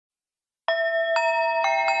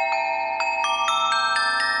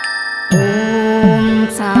ஓம்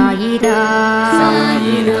சாயிரா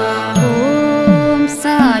சாயிரா ஓம்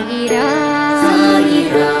சாயிரா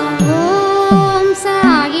சாயிரா ஓம்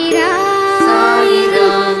சாயிரா சாயிரா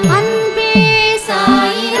அன்பே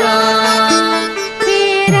சாயிரா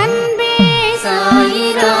பேரன்பே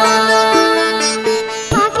சாயிரா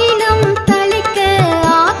அகிலம் தளிக்க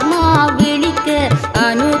ஆத்மா விழிக்க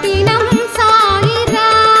அனுதினம் சாயிரா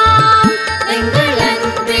எங்கள்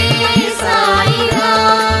அன்பே சாயிரா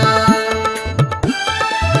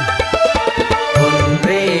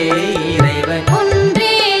ஒன்றே இறைவன்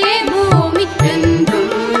ஒன்றே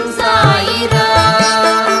பூமிக்கென்றும் சாயிரா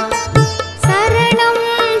சரணம்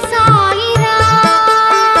சாயிரா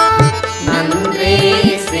நன்றே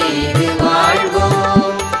செய்து வாழ்வோம்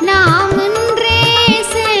நாம் ஒன்றே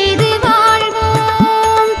செய்து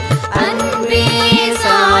வாழ்வோம் அன்பே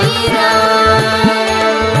சாயிரா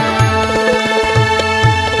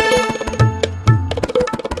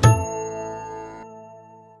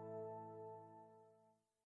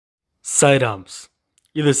சாய்ராம்ஸ்.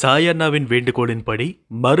 இது சாய் அண்ணாவின் வேண்டுகோளின்படி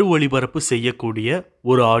மறு ஒளிபரப்பு செய்யக்கூடிய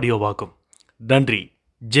ஒரு ஆடியோவாகும். நன்றி.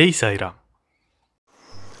 ஜெய் சாய்ராம்.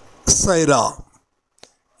 சைரா,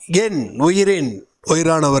 என் உயிரின்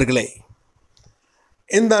உயிரானவர்களே,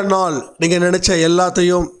 இந்த நாள் நீங்கள் நினச்ச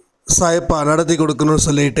எல்லாத்தையும் சாயப்பா நடத்தி கொடுக்கணும்னு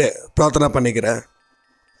சொல்லிட்டு பிரார்த்தனை பண்ணிக்கிறேன்.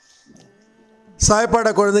 சாயப்பாட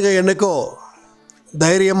குழந்தைங்க என்னைக்கோ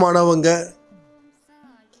தைரியமானவங்க,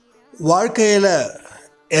 வாழ்க்கையில்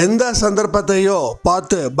எந்த சந்தர்ப்பத்தையோ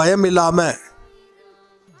பார்த்து பயம் இல்லாமல்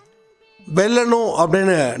வெல்லணும்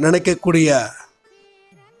அப்படின்னு நினைக்கக்கூடிய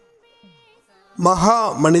மகா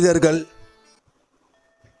மனிதர்கள்.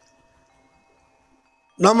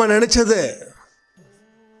 நம்ம நினச்சது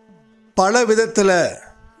பல விதத்தில்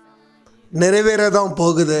நிறைவேற தான்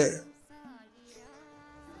போகுது.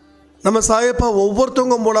 நம்ம சாயப்பா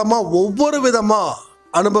ஒவ்வொருத்தவங்க மூலமாக ஒவ்வொரு விதமாக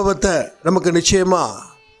அனுபவத்தை நமக்கு நிச்சயமாக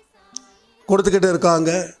கொடுத்துக்கிட்டு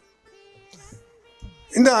இருக்காங்க.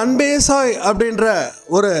 இந்த அன்பே சாய் அப்படின்ற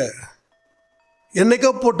ஒரு என்னைக்கோ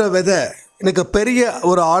போட்ட விதை எனக்கு பெரிய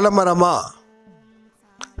ஒரு ஆலமரமாக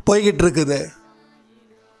போய்கிட்டு இருக்குது.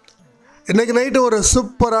 இன்றைக்கி நைட்டு ஒரு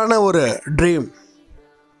சூப்பரான ஒரு ட்ரீம்.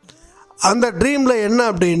 அந்த ட்ரீமில் என்ன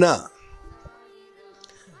அப்படின்னா,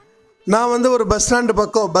 நான் ஒரு பஸ் ஸ்டாண்டு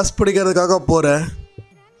பக்கம் பஸ் பிடிக்கிறதுக்காக போகிறேன்.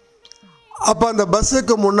 அப்போ அந்த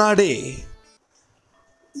பஸ்ஸுக்கு முன்னாடி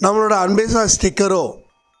நம்மளோட அன்பே சாய் ஸ்டிக்கரோ,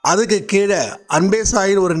 அதுக்கு கீழே அன்பே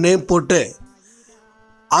சாயின்னு ஒரு நேம் போட்டு,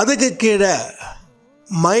 அதுக்கு கீழே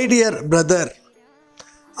மை டியர் பிரதர்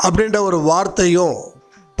அப்படின்ற ஒரு வார்த்தையும்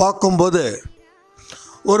பார்க்கும்போது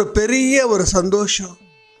ஒரு பெரிய ஒரு சந்தோஷம்,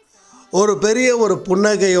 ஒரு பெரிய ஒரு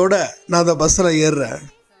புன்னகையோடு நான் அந்த பஸ்ஸில் ஏறுறேன்.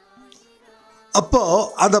 அப்போது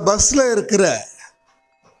அந்த பஸ்ஸில் இருக்கிற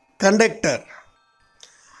கண்டக்டர்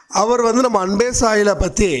அவர் நம்ம அன்பே சாயிலை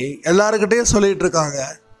பற்றி எல்லாருக்கிட்டேயும் சொல்லிகிட்டு இருக்காங்க.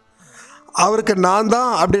 அவருக்கு நான்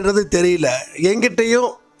தான் அப்படின்றது தெரியல,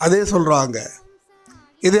 என்கிட்டையும் அதே சொல்கிறாங்க.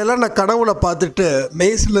 இதெல்லாம் நான் கனவுல பார்த்துட்டு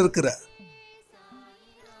மெய்ஸில் இருக்கிறேன்.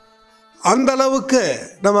 அந்த அளவுக்கு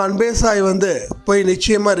நம்ம அன்பே சாய் போய்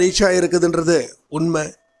நிச்சயமாக ரீச் ஆகிருக்குதுன்றது உண்மை.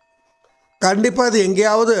 கண்டிப்பாக இது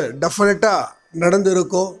எங்கேயாவது டெஃபினட்டாக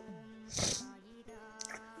நடந்திருக்கும்.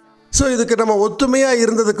 ஸோ இதுக்கு நம்ம ஒத்துமையாக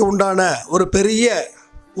இருந்ததுக்கு உண்டான ஒரு பெரிய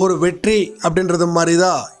ஒரு வெற்றி அப்படின்றது மாதிரி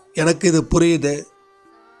தான் எனக்கு இது புரியுது.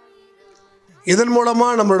 இதன்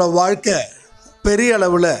மூலமாக நம்மளோட வாழ்க்கை பெரிய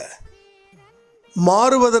அளவில்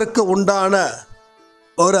மாறுவதற்கு உண்டான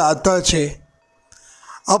ஒரு அத்தாட்சி.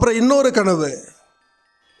 அப்புறம் இன்னொரு கனவு,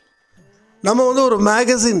 நம்ம ஒரு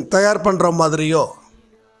மேகசின் தயார் பண்ணுற மாதிரியோ,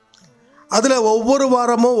 அதில் ஒவ்வொரு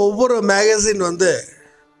வாரமும் ஒவ்வொரு மேகசின்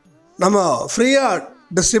நம்ம ஃப்ரீயாக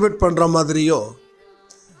டிஸ்ட்ரிபியூட் பண்ணுற மாதிரியோ,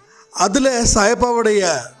 அதில்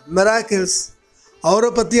சாயப்பாவுடைய மிராக்கிள்ஸ்,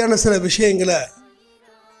 அவரை பற்றியான சில விஷயங்களை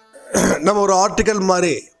நம்ம ஒரு ஆர்டிக்கல்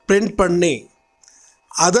மாதிரி பிரிண்ட் பண்ணி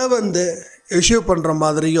அதை இஷ்யூ பண்ணுற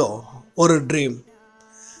மாதிரியோ ஒரு ட்ரீம்.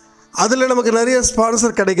 அதில் நமக்கு நிறைய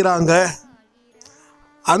ஸ்பான்சர் கிடைக்கிறாங்க.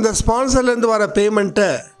 அந்த ஸ்பான்சர்லேருந்து வர பேமெண்ட்டை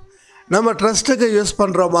நம்ம ட்ரஸ்ட்டுக்கு யூஸ்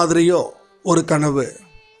பண்ணுற மாதிரியோ ஒரு கனவு.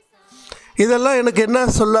 இதெல்லாம் எனக்கு என்ன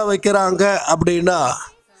சொல்ல வைக்கிறாங்க அப்படின்னா,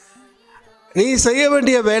 நீ செய்ய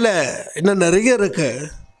வேண்டிய வேலை இன்னும் நிறைய இருக்கு,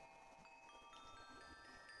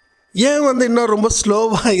 ஏன் இன்னும் ரொம்ப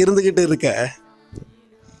ஸ்லோவாக இருந்துக்கிட்டு இருக்க,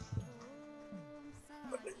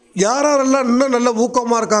 யாரெல்லாம் இன்னும் நல்ல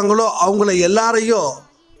ஊக்கமாக இருக்காங்களோ அவங்கள எல்லாரையும்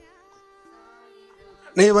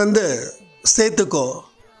நீ சேர்த்துக்கோ.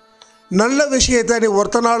 நல்ல விஷயத்தை நீ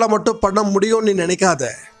ஒருத்தனால மட்டும் பண்ண முடியும்னு நீ நினைக்காத,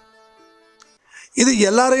 இது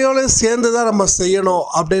எல்லாரையோடையும் சேர்ந்து தான் நம்ம செய்யணும்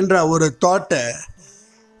அப்படின்ற ஒரு தாட்டை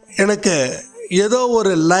எனக்கு ஏதோ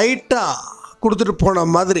ஒரு லைட்டாக கொடுத்துட்டு போன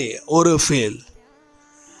மாதிரி ஒரு ஃபீல்.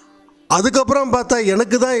 அதுக்கப்புறம் பார்த்தா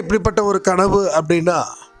எனக்கு தான் இப்படிப்பட்ட ஒரு கனவு அப்படின்னா,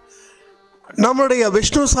 நம்மளுடைய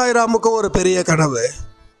விஷ்ணு சாய்ராமுக்கு ஒரு பெரிய கனவு.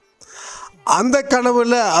 அந்த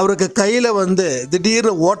கனவில் அவருக்கு கையில் வந்து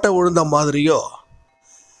திடீர்னு ஓட்டை விழுந்த மாதிரியோ,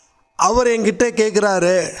 அவர் என்கிட்ட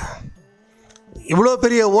கேட்குறாரு, இவ்வளோ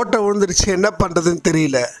பெரிய ஓட்டை விழுந்துருச்சு, என்ன பண்ணுறதுன்னு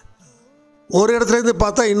தெரியல. ஒரு இடத்துலேருந்து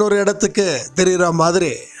பார்த்தா இன்னொரு இடத்துக்கு தெரிகிற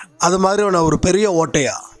மாதிரி, அது மாதிரியான ஒரு பெரிய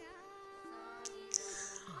ஓட்டையா.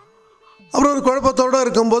 அப்புறம் ஒரு குழப்பத்தோடு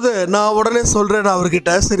இருக்கும்போது நான் உடனே சொல்கிறேன்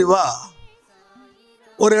அவர்கிட்ட, சரி வா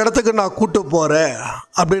ஒரு இடத்துக்கு நான் கூட்டு போகிறேன்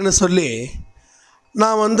அப்படின்னு சொல்லி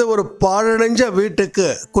நான் வந்து ஒரு பாழடைஞ்ச வீட்டுக்கு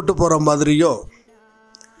கூட்டு போகிற மாதிரியும்,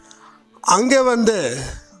 அங்கே வந்து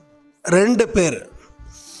 2 பேர்,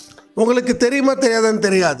 உங்களுக்கு தெரியுமா தெரியாதுன்னு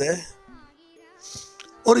தெரியாது,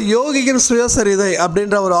 ஒரு யோகியின் சுயசரிதை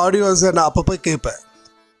அப்படின்ற ஒரு ஆடியோஸை நான் அப்பப்போ கேட்பேன்.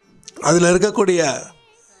 அதில் இருக்கக்கூடிய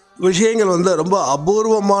விஷயங்கள் வந்து ரொம்ப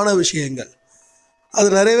அபூர்வமான விஷயங்கள். அது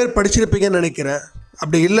நிறைய பேர் படிச்சிருப்பீங்கன்னு நினைக்கிறேன்.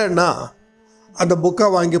 அப்படி இல்லைன்னா அந்த புக்கை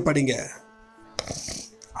வாங்கி படிங்க.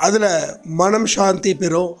 அதில் மனம் சாந்தி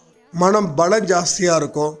பெறும், மனம் பலம் ஜாஸ்தியாக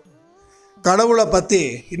இருக்கும். கடவுளை பற்றி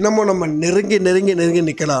இன்னமும் நம்ம நெருங்கி நெருங்கி நெருங்கி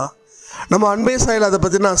நிற்கலாம். நம்ம அன்பே சாயில் அதை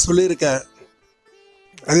பற்றி நான் சொல்லியிருக்கேன்.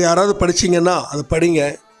 அது யாராவது படிச்சிங்கன்னா அதை படிங்க,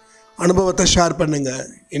 அனுபவத்தை ஷேர் பண்ணுங்கள்.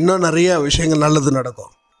 இன்னும் நிறைய விஷயங்கள் நல்லது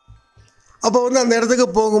நடக்கும். அப்போ வந்து அந்த இடத்துக்கு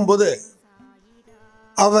போகும்போது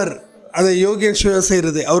அவர் அதை யோகியன்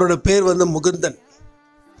செய்கிறது, அவரோட பேர் வந்து முகுந்தன்.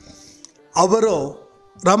 அவரும்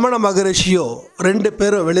ரமண மகரிஷியோ 2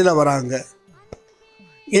 பேரும் வெளியில் வராங்க.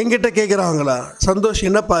 என்கிட்ட கேட்குறாங்களா, சந்தோஷ்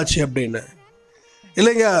என்னப்பாச்சு அப்படின்னு.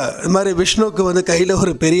 இல்லைங்க, இது மாதிரி விஷ்ணுவுக்கு வந்து கையில்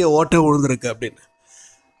ஒரு பெரிய ஓட்டை விழுந்திருக்கு அப்படின்னு.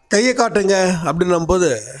 கையை காட்டுங்க அப்படின்னும்போது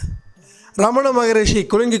ரமண மகரிஷி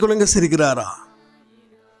குலுங்கி குலுங்கி சிரிக்கிறாரா.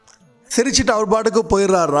 சிரிச்சிட்டு அவர் பாட்டுக்கு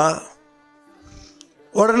போயிடுறாரா.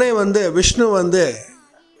 உடனே வந்து விஷ்ணு வந்து,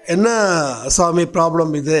 என்ன சுவாமி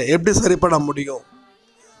ப்ராப்ளம், இது எப்படி சரி பண்ண முடியும்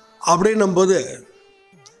அப்படின்னும்போது,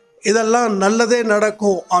 இதெல்லாம் நல்லதே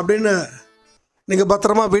நடக்கும் அப்படின்னு நீங்கள்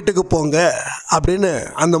பத்திரமா வீட்டுக்கு போங்க அப்படின்னு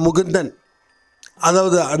அந்த முகுந்தன்,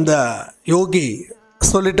 அதாவது அந்த யோகி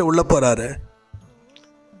சொல்லிட்டு உள்ளே போகிறாரு.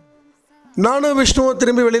 நானும் விஷ்ணுவும்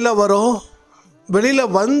திரும்பி வெளியில் வரோம்.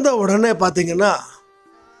 வெளியில் வந்த உடனே பார்த்தீங்கன்னா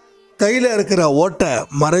கையில் இருக்கிற ஓட்டை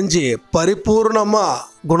மறைஞ்சி பரிபூர்ணமாக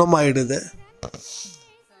குணமாயிடுது.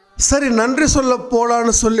 சரி, நன்றி சொல்ல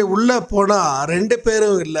போகலான்னு சொல்லி உள்ளே போனால் 2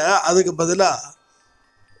 பேரும் இல்லை, அதுக்கு பதிலாக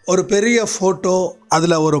ஒரு பெரிய ஃபோட்டோ,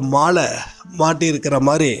 அதில் ஒரு மாலை மாட்டியிருக்கிற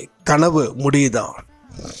மாதிரி கனவு முடியுதான்.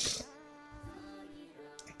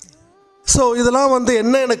 ஸோ இதெல்லாம் வந்து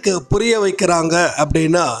என்ன எனக்கு புரிய வைக்கிறாங்க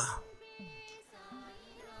அப்படின்னா,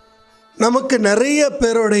 நமக்கு நிறைய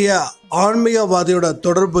பேருடைய ஆன்மீகவாதியோட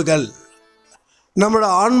தொடர்புகள் நம்மளோட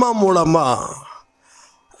ஆன்மா மூலமாக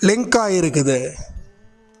லிங்க் ஆகிருக்குது.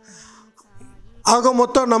 ஆக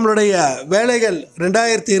மொத்தம் நம்மளுடைய வேலைகள்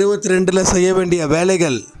 2022 செய்ய வேண்டிய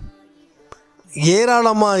வேலைகள்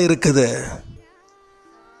ஏராளமாக இருக்குது.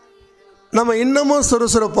 நம்ம இன்னமும்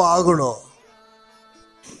சுறுசுறுப்பு ஆகணும்,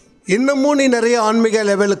 இன்னமும் நீ நிறைய ஆன்மீக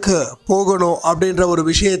லெவலுக்கு போகணும் அப்படின்ற ஒரு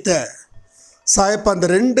விஷயத்தை சாயப்பா அந்த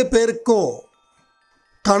 2 பேருக்கும்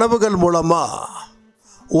கனவுகள் மூலமாக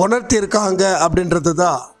உணர்த்தியிருக்காங்க அப்படின்றது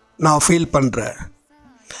தான் நான் ஃபீல் பண்ணுறேன்.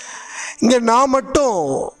 இங்கே நான் மட்டும்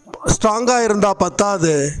ஸ்ட்ராங்காக இருந்தால்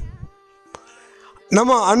பத்தாது,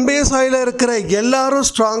 நம்ம அன்பே சாயில் இருக்கிற எல்லாரும்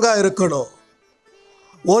ஸ்ட்ராங்காக இருக்கணும்.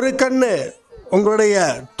 ஒரு கண்ணு உங்களுடைய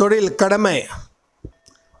தொழில் கடமை,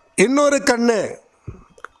 இன்னொரு கண்ணு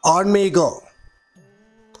ஆன்மீகம்.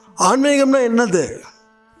 ஆன்மீகம்னா என்னது?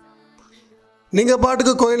 நீங்கள்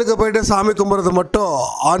பாட்டுக்கு கோயிலுக்கு போயிட்டு சாமி கும்பிட்றது மட்டும்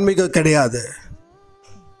ஆன்மீகம் கிடையாது.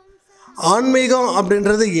 ஆன்மீகம்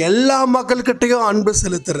அப்படின்றது எல்லா மக்கள்கிட்டையும் அன்பு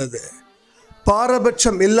செலுத்துறது,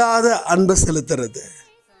 பாரபட்சம் இல்லாத அன்பு செலுத்துறது,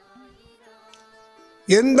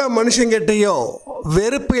 எந்த மனுஷங்கிட்டையோ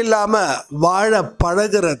வெறுப்பு இல்லாமல் வாழ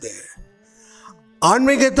பழகிறது.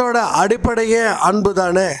 ஆன்மீகத்தோட அடிப்படையே அன்பு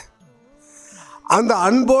தானே. அந்த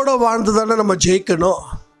அன்போடு வாழ்ந்து தானே நம்ம ஜெயிக்கணும்.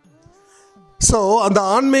 ஸோ அந்த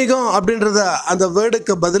ஆன்மீகம் அப்படின்றத அந்த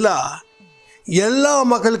வேர்டுக்கு பதிலாக எல்லா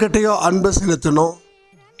மக்கள்கிட்டையும் அன்பு செலுத்தணும்.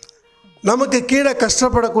 நமக்கு கீழே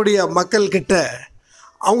கஷ்டப்படக்கூடிய மக்கள்கிட்ட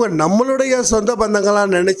அவங்க நம்மளுடைய சொந்த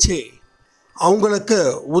பந்தங்களாக நினச்சி அவங்களுக்கு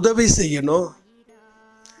உதவி செய்யணும்.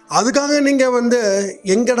 அதுக்காக நீங்கள் வந்து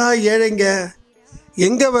எங்கடா ஏழைங்க,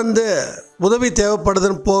 எங்கே வந்து உதவி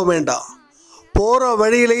தேவைப்படுதுன்னு போக வேண்டாம். போகிற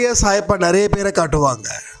வழியிலேயே சாயப்பா நிறைய பேரை காட்டுவாங்க.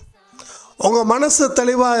 உங்கள் மனசு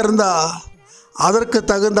தெளிவாக இருந்தால் அதற்கு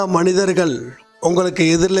தகுந்த மனிதர்கள் உங்களுக்கு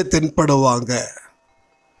எதிரில் தென்படுவாங்க.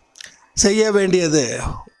 செய்ய வேண்டியது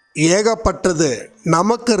ஏகப்பட்டது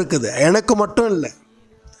நமக்கு இருக்குது, எனக்கு மட்டும் இல்லை.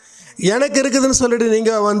 எனக்கு இருக்குதுன்னு சொல்லிட்டு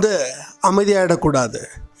நீங்கள் வந்து அமைதியாகிடக்கூடாது.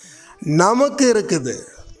 நமக்கு இருக்குது.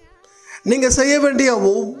 நீங்கள் செய்ய வேண்டிய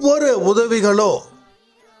ஒவ்வொரு உதவிகளோ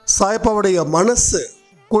சாய்பாவுடைய மனசு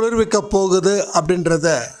குளிர்விக்க போகுது அப்படின்றத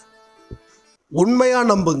உண்மையாக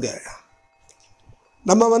நம்புங்க.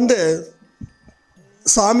 நம்ம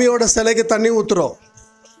சாமியோட சிலைக்கு தண்ணி ஊற்றுறோம்.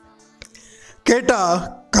 கேட்டால்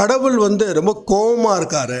கடவுள் ரொம்ப கோபமாக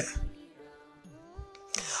இருக்காரு.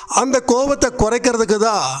 அந்த கோபத்தை குறைக்கிறதுக்கு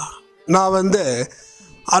தான் நான்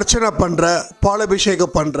அர்ச்சனை பண்ணுறேன்,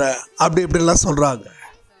 பாலாபிஷேகம் பண்ணுறேன் அப்படி இப்படிலாம் சொல்கிறாங்க.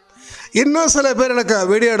 இன்னும் சில பேர் எனக்கு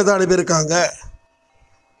வீடியோ எடுத்து அனுப்பியிருக்காங்க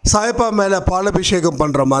சாய்பா மேலே பாலாபிஷேகம்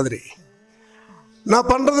பண்ணுற மாதிரி. நான்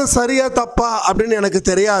பண்ணுறது சரியா தப்பா அப்படின்னு எனக்கு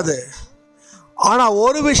தெரியாது. ஆனால்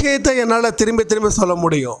ஒரு விஷயத்தை என்னால் திரும்பி திரும்பி சொல்ல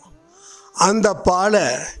முடியும். அந்த பாலை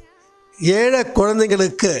ஏழை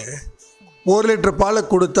குழந்தைங்களுக்கு 1 லிட்டர் பாலை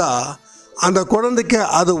கொடுத்தா அந்த குழந்தைக்கு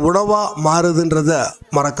அது உணவாக மாறுதுன்றத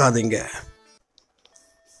மறக்காதீங்க.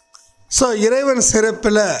 ஸோ ஏழையின்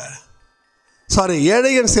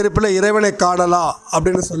சிறப்பில் இறைவனை காணலாம்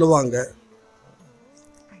அப்படின்னு சொல்லுவாங்க.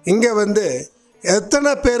 இங்கே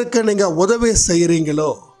எத்தனை பேருக்கு நீங்கள் உதவி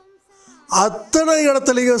செய்கிறீங்களோ அத்தனை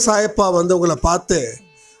இடத்துலையும் சாய்ப்பா உங்களை பார்த்து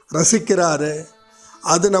ரசிக்கிறாரு.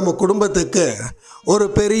 அது நம்ம குடும்பத்துக்கு ஒரு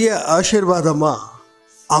பெரிய ஆசீர்வாதமாக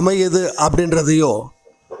அமையுது அப்படின்றதையும்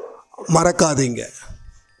மறக்காதீங்க.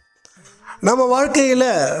 நம்ம வாழ்க்கையில்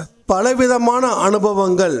பலவிதமான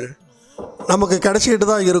அனுபவங்கள் நமக்கு கிடைச்சிக்கிட்டு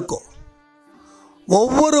தான் இருக்கும்.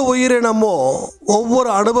 ஒவ்வொரு உயிரினமும் ஒவ்வொரு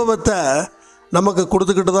அனுபவத்தை நமக்கு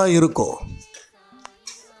கொடுத்துக்கிட்டு தான் இருக்கும்.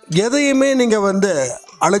 எதையுமே நீங்கள்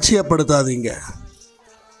அலட்சியப்படுத்தாதீங்க.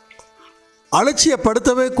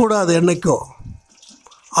 அலட்சியப்படுத்தவே கூடாது என்றைக்கும்.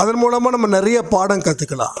 அதன் மூலமாக நம்ம நிறைய பாடம்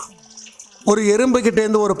கற்றுக்கலாம். ஒரு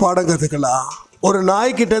எறும்புக்கிட்டேருந்து ஒரு பாடம் கற்றுக்கலாம், ஒரு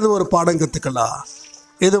நாய்கிட்டேருந்து ஒரு பாடம் கற்றுக்கலாம்.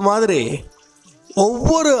 இது மாதிரி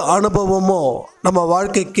ஒவ்வொரு அனுபவமும் நம்ம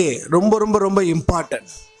வாழ்க்கைக்கு ரொம்ப ரொம்ப ரொம்ப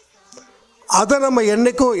இம்பார்ட்டன்ட். அதை நம்ம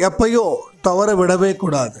என்றைக்கும் எப்பையும் தவற விடவே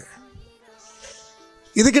கூடாது.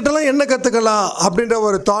 இதுக்கிட்டலாம் என்ன கற்றுக்கலாம் அப்படின்ற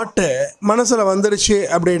ஒரு தாட்டு மனசில் வந்துடுச்சு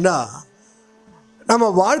அப்படின்னா நம்ம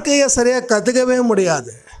வாழ்க்கையை சரியாக கற்றுக்கவே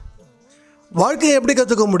முடியாது. வாழ்க்கையை எப்படி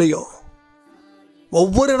கற்றுக்க முடியும்?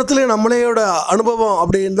 ஒவ்வொரு இடத்துலையும் நம்மளையோட அனுபவம்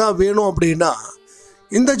அப்படின்னு தான் வேணும். அப்படின்னா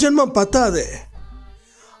இந்த ஜென்மம் பத்தாது.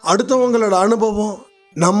 அடுத்தவங்களோட அனுபவம்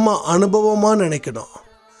நம்ம அனுபவமாக நினைக்கணும்.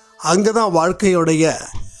 அங்கே தான் வாழ்க்கையுடைய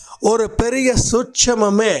ஒரு பெரிய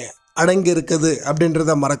சூட்சமே அடங்கி இருக்குது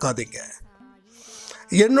அப்படின்றத மறக்காதீங்க.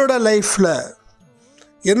 என்னோட லைஃப்பில்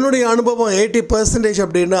என்னுடைய அனுபவம் 80%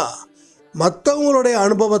 அப்படின்னா மற்றவங்களுடைய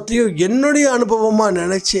அனுபவத்தையும் என்னுடைய அனுபவமாக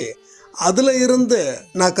நினச்சி அதில் இருந்து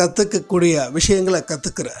நான் கற்றுக்கக்கூடிய விஷயங்களை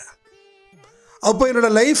கற்றுக்கிறேன். அப்போ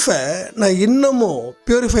என்னோடய லைஃப்பை நான் இன்னமும்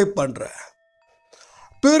பியூரிஃபை பண்ணுறேன்.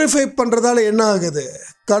 பியூரிஃபை பண்ணுறதால என்ன ஆகுது?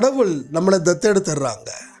 கடவுள் நம்மளை தத்தெடுத்துடுறாங்க.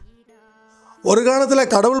 ஒரு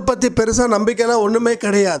காலத்தில் கடவுள் பற்றி பெருசாக நம்பிக்கைலாம் ஒன்றுமே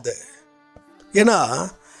கிடையாது. ஏன்னா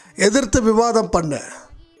எதிர்த்து விவாதம் பண்ண.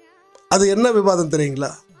 அது என்ன விவாதம்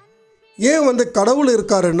தெரியுங்களா? ஏன் கடவுள்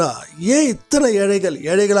இருக்காருன்னா ஏன் இத்தனை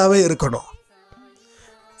ஏழைகளாகவே இருக்கணும்?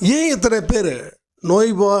 ஏன் இத்தனை பேர்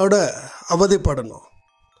நோய்வோட அவதிப்படணும்?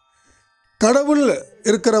 கடவுள்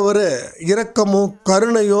இருக்கிறவர் இரக்கமோ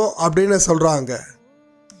கருணையோ அப்படின்னு சொல்கிறாங்க.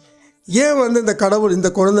 ஏன் இந்த கடவுள்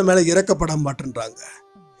இந்த குழந்தை மேலே இறக்கப்பட மாட்டேன்றாங்க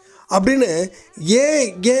அப்படின்னு ஏன்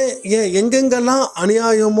ஏன் ஏன் எங்கெங்கெல்லாம்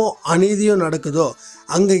அநியாயமோ அநீதியோ நடக்குதோ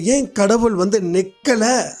அங்கே ஏன் கடவுள்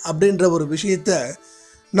நிற்கலை அப்படின்ற ஒரு விஷயத்தை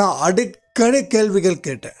நான் அடிக்கடி கேள்விகள்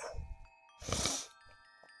கேட்டேன்.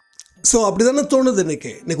 ஸோ அப்படி தானே தோணுது.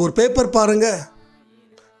 இன்னைக்கு ஒரு பேப்பர் பாருங்கள்,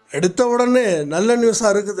 எடுத்த உடனே நல்ல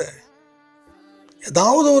நியூஸாக இருக்குது.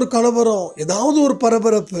 ஏதாவது ஒரு கலவரம், ஏதாவது ஒரு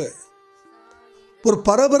பரபரப்பு. ஒரு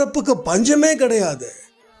பரபரப்புக்கு பஞ்சமே கிடையாது.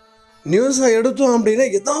 நியூஸை எடுத்தோம் அப்படின்னா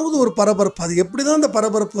ஏதாவது ஒரு பரபரப்பு. அது எப்படி தான் அந்த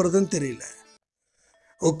பரபரப்பு வருதுன்னு தெரியல.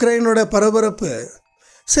 உக்ரைனோட பரபரப்பு,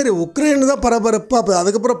 சரி உக்ரைன் தான் பரபரப்பு. அப்போ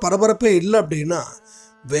அதுக்கப்புறம் பரபரப்பே இல்லை அப்படின்னா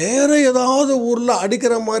வேறு ஏதாவது ஊரில்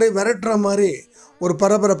அடிக்கிற மாதிரி விரட்டுற மாதிரி ஒரு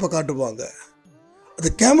பரபரப்பை காட்டுவாங்க. அது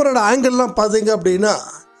கேமரோட ஆங்கிள்லாம் பார்த்தீங்க அப்படின்னா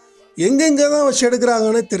எங்கெங்கே தான் வச்சு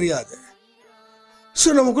எடுக்கிறாங்கன்னு தெரியாது.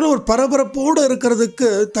 ஸோ நமக்குள்ளே ஒரு பரபரப்போடு இருக்கிறதுக்கு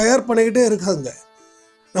தயார் பண்ணிக்கிட்டே இருக்காங்க.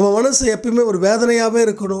 நம்ம மனசு எப்பயுமே ஒரு வேதனையாகவே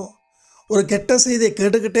இருக்கணும், ஒரு கெட்ட செய்தியை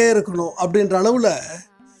கேட்டுக்கிட்டே இருக்கணும் அப்படின்ற அளவில்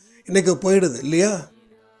இன்றைக்கி போயிடுது இல்லையா?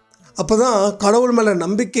 அப்போ தான் கடவுள் மேலே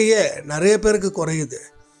நம்பிக்கையே நிறைய பேருக்கு குறையுது.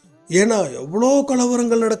 ஏன்னா எவ்வளோ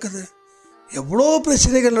கலவரங்கள் நடக்குது, எவ்வளோ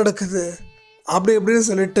பிரச்சனைகள் நடக்குது அப்படி இப்படின்னு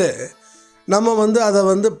சொல்லிட்டு நம்ம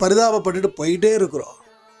அதை பரிதாபப்பட்டுட்டு போயிட்டே இருக்கிறோம்.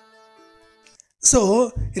 ஸோ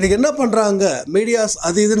இன்றைக்கி என்ன பண்ணுறாங்க மீடியாஸ்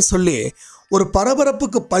அது இதுன்னு சொல்லி ஒரு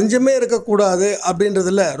பரபரப்புக்கு பஞ்சமே இருக்கக்கூடாது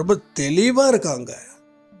அப்படின்றதில் ரொம்ப தெளிவாக இருக்காங்க.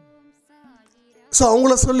 ஸோ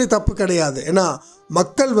அவங்கள சொல்லி தப்பு கிடையாது. ஏன்னா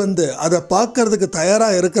மக்கள் வந்து அதை பார்க்கறதுக்கு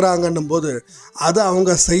தயாராக இருக்கிறாங்கன்னும் போது அதை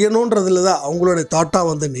அவங்க செய்யணுன்றதுல தான் அவங்களுடைய தாட்டாக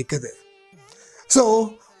வந்து நிற்குது. ஸோ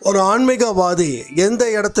ஒரு ஆன்மீகவாதி எந்த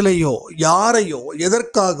இடத்துலையோ யாரையோ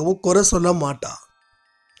எதற்காகவும் குறை சொல்ல மாட்டா.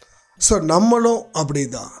 ஸோ நம்மளும் அப்படி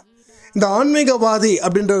தான். இந்த ஆன்மீகவாதி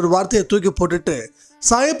அப்படின்ற ஒரு வார்த்தையை தூக்கி போட்டுட்டு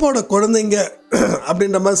சாயப்பாவோட குழந்தைங்க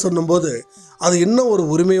அப்படின்ற மாதிரி சொல்லும்போது அது இன்னும் ஒரு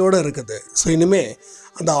உரிமையோடு இருக்குது. ஸோ இனிமேல்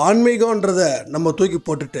அந்த ஆன்மீகன்றதை நம்ம தூக்கி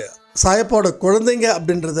போட்டுட்டு சாயப்பாவோட குழந்தைங்க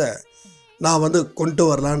அப்படின்றத நான் வந்து கொண்டு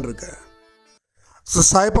வரலான் இருக்கேன். ஸோ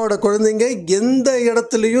சாயப்பாவோட குழந்தைங்க எந்த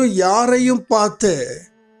இடத்துலையும் யாரையும் பார்த்து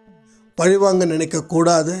பழிவாங்க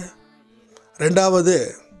நினைக்கக்கூடாது. ரெண்டாவது,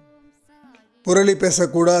 புரளி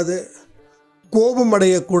பேசக்கூடாது, கோபம்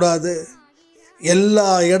அடையக்கூடாது. எல்லா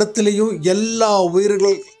இடத்துலையும் எல்லா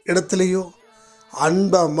உயிர்கள் இடத்துலையும்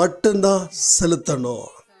அன்பை மட்டும்தான் செலுத்தணும்.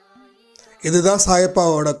 இதுதான்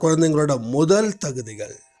சாயப்பாவோட குழந்தைங்களோட முதல்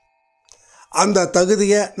தகுதிகள். அந்த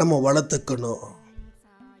தகுதியை நம்ம வளர்த்துக்கணும்.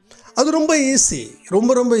 அது ரொம்ப ஈஸி,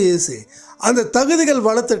 ரொம்ப ரொம்ப ஈஸி. அந்த தகுதிகள்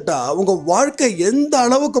வளர்த்துட்டா உங்கள் வாழ்க்கை எந்த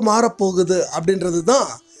அளவுக்கு மாறப்போகுது அப்படின்றது தான்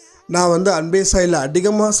நான் வந்து அன்பே சாயில்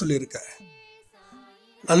அதிகமாக சொல்லியிருக்கேன்.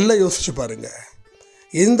 நல்லா யோசிச்சு பாருங்கள்.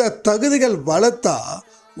 இந்த தகுதிகள் வளர்த்தா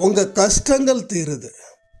உங்கள் கஷ்டங்கள் தீருது.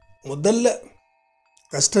 முதல்ல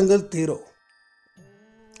கஷ்டங்கள் தீரும்.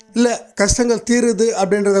 இல்லை கஷ்டங்கள் தீருது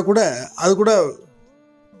அப்படின்றத கூட அது கூட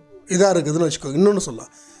இதாக இருக்குதுன்னு வச்சுக்கோங்க. இன்னொன்று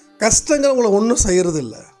சொல்லலாம், கஷ்டங்கள் உங்களை ஒன்றும் செய்கிறது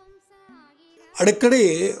இல்லை. அடிக்கடி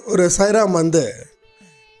ஒரு சாய்ராம் வந்து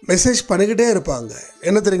மெசேஜ் பண்ணிக்கிட்டே இருப்பாங்க.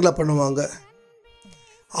 என்ன தெரியுங்களா பண்ணுவாங்க?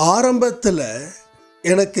 ஆரம்பத்தில்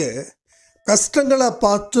எனக்கு கஷ்டங்களை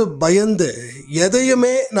பார்த்து பயந்து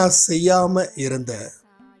எதையுமே நான் செய்யாமல் இருந்தேன்.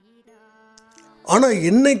 ஆனால்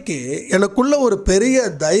இன்னைக்கு எனக்குள்ள ஒரு பெரிய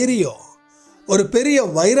தைரியம், ஒரு பெரிய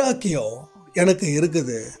வைராக்கியம் எனக்கு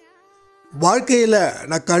இருக்குது. வாழ்க்கையில்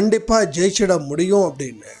நான் கண்டிப்பாக ஜெயிச்சிட முடியும்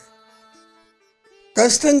அப்படின்னு.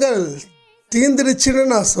 கஷ்டங்கள் தீர்ந்துருச்சுன்னு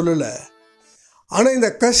நான் சொல்லலை, ஆனால் இந்த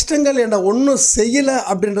கஷ்டங்கள் என்னை ஒன்றும் செய்யலை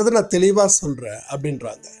அப்படின்றத நான் தெளிவாக சொல்கிறேன்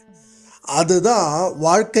அப்படின்றாங்க. அதுதான்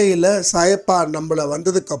வாழ்க்கையில் சாயப்பா நம்மளை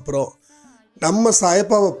வந்ததுக்கப்புறம், நம்ம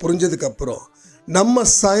சாயப்பாவை புரிஞ்சதுக்கப்புறம், நம்ம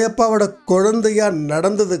சாயப்பாவோட குழந்தையாக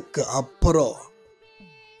நடந்ததுக்கு அப்புறம்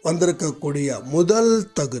வந்திருக்கக்கூடிய முதல்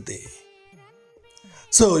தகுதி.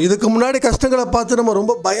 ஸோ இதுக்கு முன்னாடி கஷ்டங்களை பார்த்து நம்ம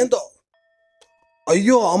ரொம்ப பயந்தோம்,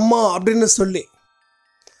 ஐயோ அம்மா அப்படின்னு சொல்லி.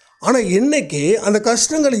 ஆனால் இன்னைக்கு அந்த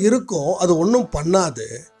கஷ்டங்கள் இருக்கும், அது ஒன்றும் பண்ணாது.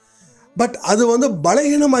 பட் அது வந்து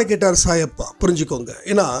பலகீனமாக்கிட்டார் சாயப்பா, புரிஞ்சுக்கோங்க.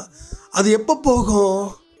 ஏன்னா அது எப்போ போகும்?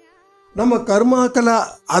 நம்ம கர்மாக்களை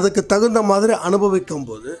அதுக்கு தகுந்த மாதிரி அனுபவிக்கும்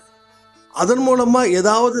போது, அதன் மூலமாக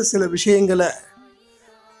ஏதாவது சில விஷயங்களை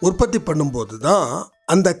உற்பத்தி பண்ணும்போது தான்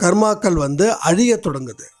அந்த கர்மாக்கள் வந்து அழிய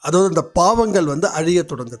தொடங்குது. அதாவது அந்த பாவங்கள் வந்து அழிய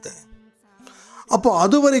தொடங்குது. அப்போ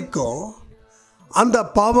அது வரைக்கும் அந்த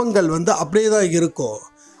பாவங்கள் வந்து அப்படியே தான் இருக்கும்.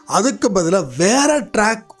 அதுக்கு பதிலாக வேறு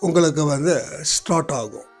ட்ராக் உங்களுக்கு வந்து ஸ்டார்ட்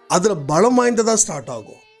ஆகும். அதில் பலம் வாய்ந்ததாக ஸ்டார்ட்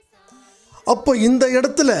ஆகும். அப்போ இந்த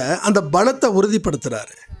இடத்துல அந்த பலத்தை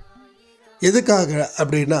உறுதிப்படுத்துகிறாரு. எதுக்காக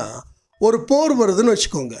அப்படின்னா, ஒரு போர் வருதுன்னு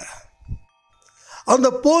வச்சுக்கோங்க. அந்த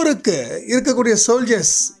போருக்கு இருக்கக்கூடிய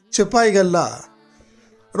சோல்ஜர்ஸ், சிப்பாய்கள்லாம்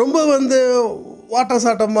ரொம்ப வந்து வாட்ட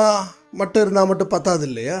சாட்டமாக மட்டும் இருந்தால் மட்டும் பத்தாது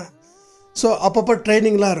இல்லையா? ஸோ அப்பப்போ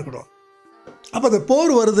ட்ரைனிங்லாம் இருக்கணும். அப்போ அந்த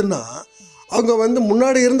போர் வருதுன்னா அவங்க வந்து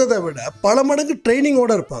முன்னாடி இருந்ததை விட பல மடங்கு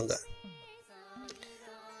ட்ரைனிங்கோடு இருப்பாங்க.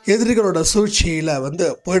 எதிரிகளோட சூழ்ச்சியில் வந்து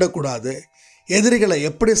போயிடக்கூடாது, எதிரிகளை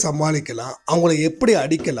எப்படி சமாளிக்கலாம், அவங்கள எப்படி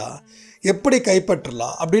அடிக்கலாம், எப்படி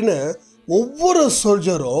கைப்பற்றலாம் அப்படின்னு ஒவ்வொரு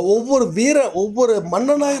சோல்ஜரும் ஒவ்வொரு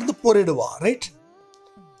மன்னனாக இருந்து போரிடுவான். ரைட்?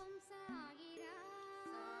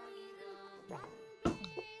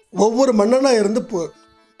 ஒவ்வொரு மன்னனாக இருந்து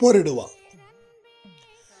போரிடுவான்.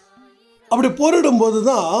 அப்படி போரிடும்போது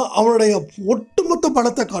தான் அவனுடைய ஒட்டுமொத்த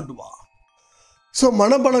பலத்தை காட்டுவான். ஸோ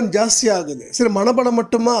மனபலம் ஜாஸ்தி ஆகுது. சரி, மனபலம்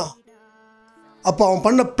மட்டுமா? அப்போ அவன்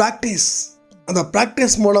பண்ண ப்ராக்டிஸ், அந்த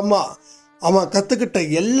ப்ராக்டிஸ் மூலமாக அவன் கற்றுக்கிட்ட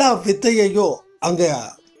எல்லா வித்தையையும் அங்கே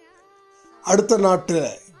அடுத்த நாட்டு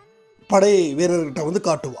படை வீரர்கிட்ட வந்து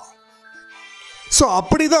காட்டுவான். ஸோ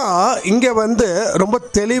அப்படி தான் இங்கே வந்து ரொம்ப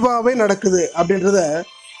தெளிவாகவே நடக்குது அப்படின்றத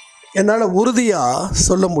என்னால் உறுதியாக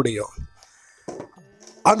சொல்ல முடியும்.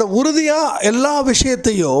 அந்த உறுதியாக எல்லா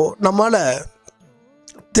விஷயத்தையும் நம்மளால்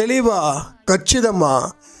தெளிவாக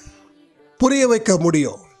கச்சிதமாக புரிய வைக்க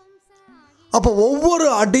முடியும். அப்போ ஒவ்வொரு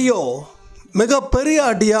அடியும் மிகப்பெரிய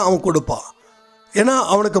அடியாக அவன் கொடுப்பான். ஏன்னா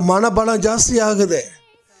அவனுக்கு மனபலம் ஜாஸ்தி ஆகுது,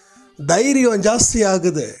 தைரியம் ஜாஸ்தி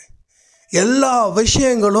ஆகுது, எல்லா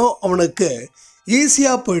விஷயங்களும் அவனுக்கு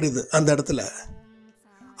ஈஸியாக போயிடுது அந்த இடத்துல.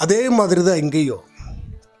 அதே மாதிரி தான் இங்கேயும்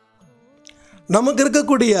நமக்கு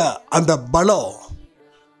இருக்கக்கூடிய அந்த பலம்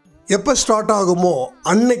எப்போ ஸ்டார்ட் ஆகுமோ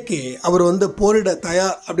அன்னைக்கு அவர் வந்து போரிட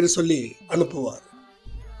தயார் அப்படின்னு சொல்லி அனுப்புவார்.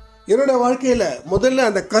 என்னோட வாழ்க்கையில் முதல்ல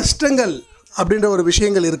அந்த கஷ்டங்கள் அப்படின்ற ஒரு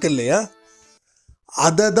விஷயங்கள் இருக்கு இல்லையா,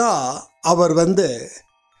 அதை தான் அவர் வந்து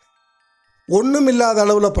ஒன்றும் இல்லாத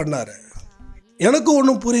அளவில் பண்ணார். எனக்கு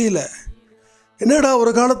ஒன்றும் புரியல, என்னடா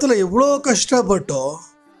ஒரு காலத்தில் எவ்வளோ கஷ்டப்பட்டோம்,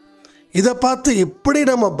 இதை பார்த்து எப்படி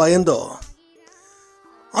நம்ம பயந்தோம்.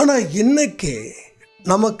 ஆனால் இன்னைக்கு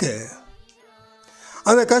நமக்கு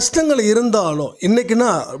அந்த கஷ்டங்கள் இருந்தாலும், இன்றைக்கினா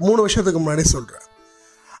 3 வருஷத்துக்கு முன்னாடி சொல்கிறேன்,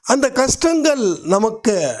 அந்த கஷ்டங்கள்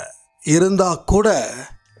நமக்கு இருந்தால் கூட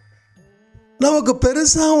நமக்கு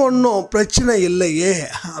பெருசாக ஒன்றும் பிரச்சனை இல்லையே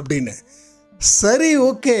அப்படின்னு. சரி,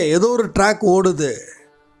 ஓகே, ஏதோ ஒரு ட்ராக் ஓடுது,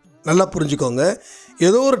 நல்லா புரிஞ்சுக்கோங்க,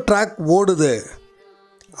 ஏதோ ஒரு ட்ராக் ஓடுது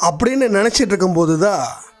அப்படின்னு நினச்சிட்டு இருக்கும்போது தான்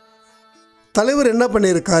தலைவர் என்ன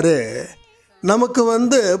பண்ணியிருக்காரு, நமக்கு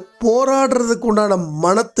வந்து போராடுறதுக்கு உண்டான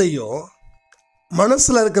மனத்தையும்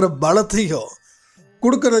மனசில் இருக்கிற பலத்தையும்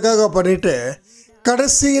கொடுக்கறதுக்காக பண்ணிவிட்டு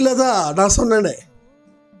கடைசியில் தான் நான் சொன்னேனே,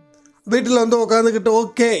 வீட்டில் வந்து உட்காந்துக்கிட்டு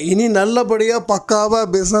ஓகே இனி நல்லபடியாக பக்காவாக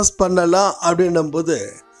பிஸ்னஸ் பண்ணலாம் அப்படின்னும்போது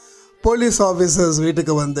போலீஸ் ஆஃபீஸர்ஸ்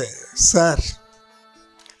வீட்டுக்கு வந்து, சார்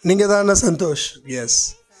நீங்கள் தானே சந்தோஷ், எஸ்,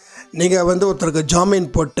 நீங்கள் வந்து ஒருத்தருக்கு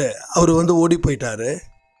ஜாமீன் போட்டு அவர் வந்து ஓடி போயிட்டாரு,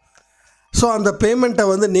 ஸோ அந்த பேமெண்ட்டை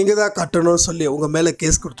வந்து நீங்கள் தான் கட்டணும்னு சொல்லி உங்கள் மேலே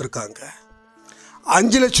கேஸ் கொடுத்துருக்காங்க,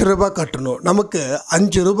 5 லட்சம் ரூபாய் கட்டணும், நமக்கு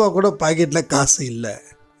 5 ரூபா கூட பாக்கெட்டில் காசு இல்லை,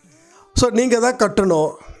 ஸோ நீங்கள் தான்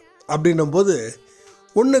கட்டணும் அப்படின்னும்போது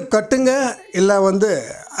ஒன்று கட்டுங்க இல்லை வந்து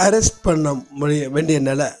அரெஸ்ட் பண்ண வேண்டிய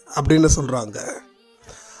நிலை அப்படின்னு சொல்கிறாங்க.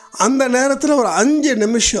 அந்த நேரத்தில் ஒரு 5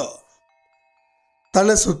 நிமிஷம்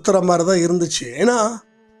தலை சுற்றுற மாதிரி தான் இருந்துச்சு. ஏன்னா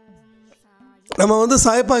நம்ம வந்து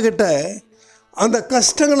சாய்ப்பா கிட்ட அந்த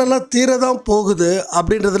கஷ்டங்களெல்லாம் தீரதான் போகுது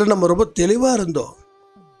அப்படின்றதுல நம்ம ரொம்ப தெளிவாக இருந்தோம்,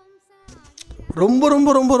 ரொம்ப ரொம்ப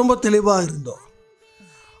ரொம்ப ரொம்ப தெளிவாக இருந்தோம்.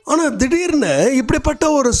 ஆனால் திடீர்னு இப்படிப்பட்ட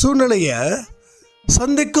ஒரு சூழ்நிலையை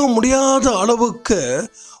சந்திக்க முடியாத அளவுக்கு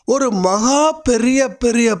ஒரு மகா பெரிய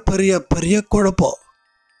பெரிய பெரிய பெரிய குழப்பம்.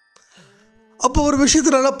 அப்போ ஒரு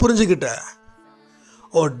விஷயத்தை நல்லா புரிஞ்சுக்கிட்டேன்,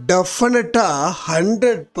 ஓ டெஃபினட்டாக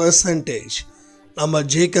 100% நம்ம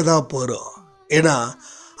ஜெயிக்க தான் போகிறோம். ஏன்னா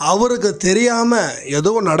அவருக்கு தெரியாமல்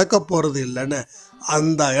எதுவும் நடக்க போகிறது இல்லைன்னு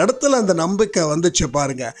அந்த இடத்துல அந்த நம்பிக்கை வந்துச்சு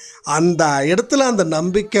பாருங்க. அந்த இடத்துல அந்த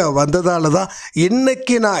நம்பிக்கை வந்ததால தான்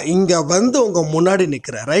இன்னைக்கு நான் இங்கே வந்து உங்கள் முன்னாடி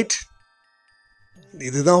நிற்கிறேன், ரைட்?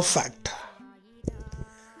 இதுதான் ஃபேக்ட்.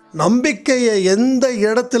 நம்பிக்கையை எந்த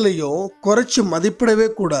இடத்துலையும் குறைச்சி மதிப்பிடவே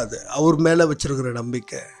கூடாது. அவர் மேலே வச்சிருக்கிற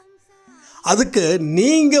நம்பிக்கை, அதுக்கு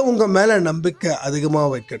நீங்கள் உங்கள் மேலே நம்பிக்கை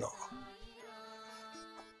அதிகமாக வைக்கணும்.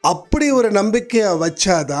 அப்படி ஒரு நம்பிக்கையை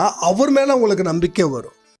வச்சாதான் அவர் மேலே உங்களுக்கு நம்பிக்கை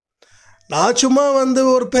வரும். நான் சும்மா வந்து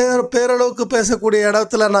ஒரு பேரளவுக்கு பேசக்கூடிய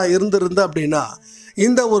இடத்துல நான் இருந்திருந்தேன் அப்படின்னா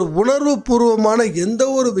இந்த ஒரு உணர்வு பூர்வமான எந்த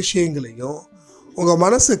ஒரு விஷயங்களையும் உங்கள்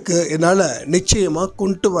மனசுக்கு என்னால் நிச்சயமாக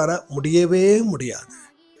கொண்டு வர முடியவே முடியாது.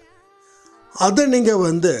 அதை நீங்கள்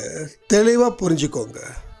வந்து தெளிவாக புரிஞ்சுக்கோங்க.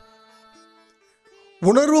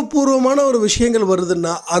 உணர்வு பூர்வமான ஒரு விஷயங்கள்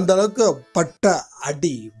வருதுன்னா அந்த அளவுக்கு பட்ட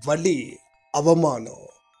அடி, வலி, அவமானம்,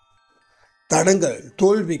 தடங்கள்,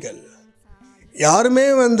 தோல்விகள் யாருமே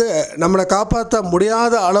வந்து நம்மளை காப்பாற்ற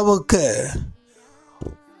முடியாத அளவுக்கு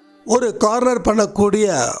ஒரு கார்னர் பண்ணக்கூடிய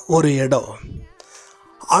ஒரு இடம்.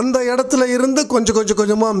 அந்த இடத்துல இருந்து கொஞ்சம்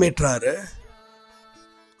கொஞ்சமாக மீட்டுறாரு,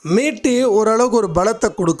 மீட்டி ஓரளவுக்கு ஒரு பலத்தை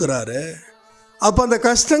கொடுக்குறாரு. அப்போ அந்த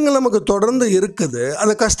கஷ்டங்கள் நமக்கு தொடர்ந்து இருக்குது,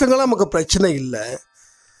 அந்த கஷ்டங்கள் நமக்கு பிரச்சனை இல்லை,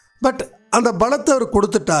 பட் அந்த பலத்தை அவர்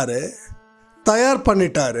கொடுத்துட்டாரு, தயார்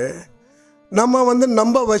பண்ணிட்டாரு, நம்ம வந்து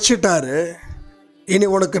நம்ப வச்சிட்டாரு. இனி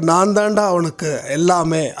உனக்கு நான் தாண்டா உனக்கு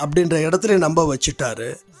எல்லாமே அப்படின்ற இடத்துல நம்ப வச்சிட்டாரு.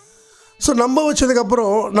 ஸோ நம்ப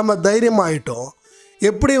வச்சதுக்கப்புறம் நம்ம தைரியமாகிட்டோம்.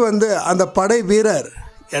 எப்படி வந்து அந்த படை வீரர்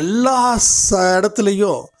எல்லா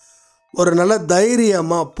இடத்துலையும் ஒரு நல்ல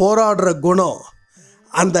தைரியமாக போராடுற குணம்,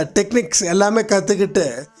 அந்த டெக்னிக்ஸ் எல்லாமே கற்றுக்கிட்டு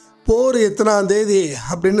போர் எத்தனாம் தேதி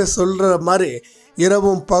அப்படின்னு சொல்கிற மாதிரி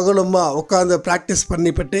இரவும் பகலுமா உட்காந்து ப்ராக்டிஸ்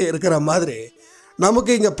பண்ணிக்கிட்டே இருக்கிற மாதிரி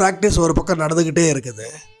நமக்கு இங்கே ப்ராக்டிஸ் ஒரு பக்கம் நடந்துக்கிட்டே இருக்குது.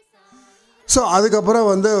 ஸோ அதுக்கப்புறம்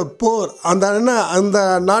வந்து போர், அந்த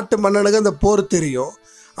நாட்டு மன்னனுக்கு அந்த போர் தெரியும்,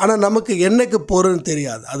 ஆனால் நமக்கு என்னைக்கு போருன்னு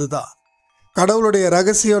தெரியாது. அதுதான் கடவுளுடைய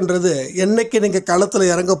ரகசியன்றது. என்னைக்கு நீங்கள் களத்தில்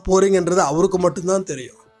இறங்க போகிறீங்கன்றது அவருக்கு மட்டும்தான்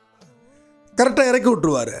தெரியும். கரெக்டாக இறக்கி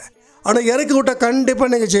விட்ருவார். ஆனால் இறக்கி விட்டால்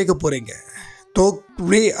கண்டிப்பாக நீங்கள் ஜெயிக்க போகிறீங்க.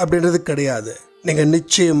 தோல்வி அப்படின்றது கிடையாது. நீங்கள்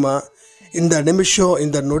நிச்சயமாக இந்த நிமிஷம்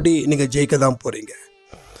இந்த நொடி நீங்கள் ஜெயிக்க தான் போகிறீங்க.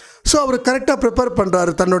 ஸோ அவர் கரெக்டாக ப்ரிப்பேர்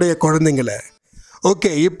பண்ணுறாரு தன்னுடைய குழந்தைங்களை. ஓகே,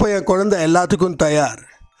 இப்போ என் குழந்தை எல்லாத்துக்கும் தயார்,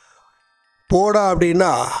 போடா அப்படின்னா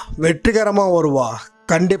வெற்றிகரமாக வருவா,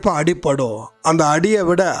 கண்டிப்பாக அடிப்படும், அந்த அடியை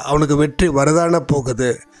விட அவனுக்கு வெற்றி வரதானே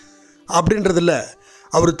போகுது அப்படின்றதில்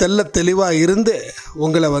அவர் தெளிவாக இருந்து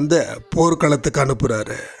உங்களை வந்து போர்க்களத்துக்கு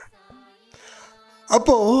அனுப்புகிறாரு.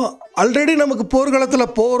 அப்போது ஆல்ரெடி நமக்கு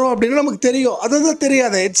போர்க்களத்தில் போகிறோம் அப்படின்னு நமக்கு தெரியும், அதுதான்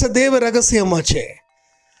தெரியாது. இட்ஸ் அ தேவ ரகசியமாச்சே.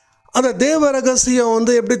 அந்த தேவ ரகசியம்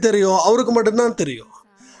வந்து எப்படி தெரியும்? அவருக்கு மட்டும்தான் தெரியும்.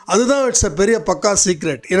 அதுதான் இட்ஸ் அ பெரிய பக்கா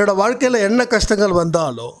சீக்ரெட். என்னோடய வாழ்க்கையில் என்ன கஷ்டங்கள்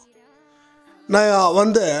வந்தாலும் நான்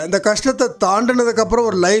வந்து இந்த கஷ்டத்தை தாண்டினதுக்கப்புறம்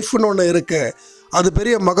ஒரு லைஃப்னு ஒன்று இருக்குது, அது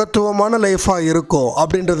பெரிய மகத்துவமான லைஃபாக இருக்கும்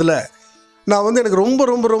அப்படின்றதுல நான் வந்து எனக்கு ரொம்ப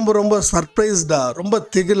ரொம்ப ரொம்ப ரொம்ப சர்ப்ரைஸ்டாக, ரொம்ப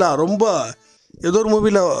திகிலாக, ரொம்ப ஏதோ ஒரு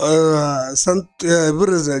மூவியில்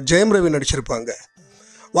இவர் ஜெயம் ரவி நடிச்சிருப்பாங்க,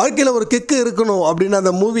 வாழ்க்கையில் ஒரு கிக்கு இருக்கணும் அப்படின்னு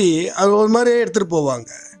அந்த மூவி அது ஒரு மாதிரியே எடுத்துகிட்டு போவாங்க.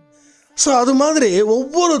 ஸோ அது மாதிரி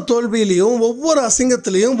ஒவ்வொரு தோல்வியிலையும், ஒவ்வொரு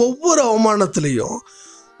அசிங்கத்துலேயும், ஒவ்வொரு அவமானத்துலேயும்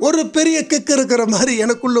ஒரு பெரிய கிக்கு இருக்கிற மாதிரி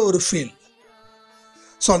எனக்குள்ள ஒரு ஃபீல்.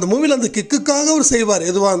 ஸோ அந்த மூவியில் அந்த கிக்குக்காக அவர் செய்வார்,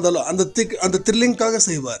 எதுவாக இருந்தாலும் அந்த த்ரில்லிங்காக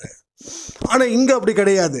செய்வார். ஆனால் இங்கே அப்படி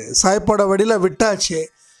கிடையாது. சாய்ப்பாட வழியில் விட்டாச்சு,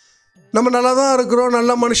 நம்ம நல்லா தான் இருக்கிறோம்,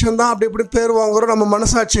 நல்ல மனுஷன்தான், அப்படி இப்படி பேர் வாங்குகிறோம், நம்ம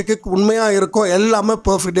மனசாட்சிக்கு உண்மையாக இருக்கோம், எல்லாமே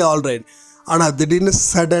பர்ஃபெக்ட்லி ஆல்ரைட். ஆனால் திடீர்னு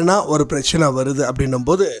சடனாக ஒரு பிரச்சனை வருது அப்படின்னும்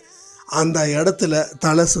போது அந்த இடத்துல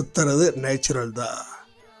தலை சுற்றுறது நேச்சுரல் தான்.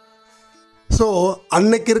 ஸோ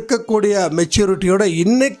அன்னைக்கு இருக்கக்கூடிய மெச்சூரிட்டியோட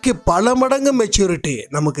இன்னைக்கு பல மடங்கு மெச்சூரிட்டி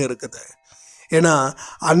நமக்கு இருக்குது. ஏன்னா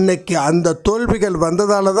அன்னைக்கு அந்த தோல்விகள்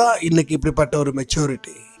வந்ததால தான் இன்றைக்கி இப்படிப்பட்ட ஒரு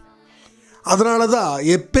மெச்சூரிட்டி. அதனால தான்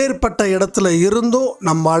எப்பேற்பட்ட இடத்துல இருந்தும்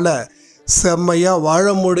நம்மளால் செம்மையாக வாழ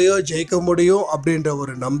முடியும், ஜெயிக்க முடியும் அப்படின்ற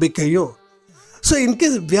ஒரு நம்பிக்கையும். ஸோ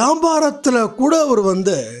இன்கேஸ் வியாபாரத்தில் கூட அவர்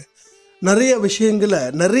வந்து நிறைய விஷயங்களை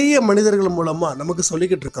நிறைய மனிதர்கள் மூலமாக நமக்கு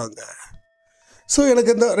சொல்லிக்கிட்டு இருக்காங்க. ஸோ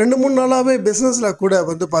எனக்கு இந்த 2-3 நாளாகவே பிஸ்னஸில் கூட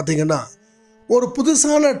வந்து பார்த்திங்கன்னா ஒரு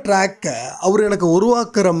புதுசான ட்ராக்கை அவர் எனக்கு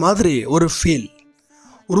உருவாக்குற மாதிரி ஒரு ஃபீல்.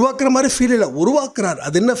 உருவாக்குற மாதிரி ஃபீல் இல்லை, உருவாக்குறார்.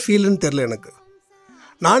 அது என்ன ஃபீலுன்னு தெரில எனக்கு.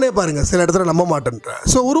 நானே பாருங்கள் சில இடத்துல நம்ப மாட்டேன்றேன்.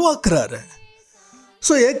 ஸோ உருவாக்குறாரு.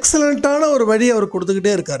 ஸோ எக்ஸலண்ட்டான ஒரு வழியை அவர்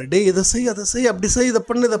கொடுத்துக்கிட்டே இருக்கார். டே இதை செய், அதை செய், அப்படி செய், இதை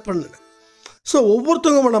பண்ணு. ஸோ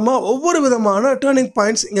ஒவ்வொருத்தவங்க மூலமாக ஒவ்வொரு விதமான டேர்னிங்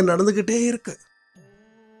பாயிண்ட்ஸ் இங்கே நடந்துக்கிட்டே இருக்குது.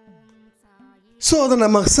 ஸோ அதை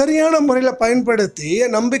நம்ம சரியான முறையில் பயன்படுத்தி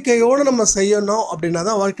நம்பிக்கையோடு நம்ம செய்யணும் அப்படின்னா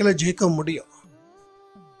தான் வாழ்க்கையில் ஜெயிக்க முடியும்.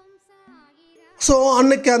 ஸோ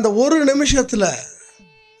அன்னைக்கு அந்த ஒரு நிமிஷத்தில்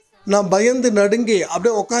நான் பயந்து நடுங்கி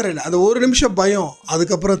அப்படியே உட்காரல. அந்த ஒரு நிமிஷம் பயம்,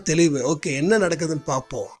 அதுக்கப்புறம் தெளிவு. ஓகே, என்ன நடக்குதுன்னு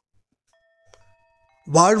பார்ப்போம்.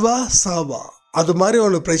 வாழ்வா சாவா அது மாதிரி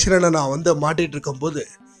ஒரு பிரச்சனையில் நான் வந்து மாட்டிகிட்டு இருக்கும்போது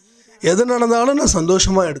எது நடந்தாலும் நான்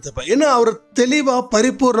சந்தோஷமாக எடுத்துப்பேன். ஏன்னா அவர் தெளிவாக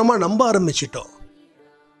பரிபூர்ணமாக நம்ப ஆரம்பிச்சிட்டோம்.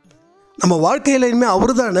 நம்ம வாழ்க்கையில் இனிமேல்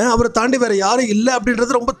அவர் தானே, அவரை தாண்டி வேறு யாரும் இல்லை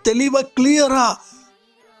அப்படின்றது ரொம்ப தெளிவாக கிளியராக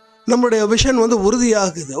நம்மளுடைய விஷன் வந்து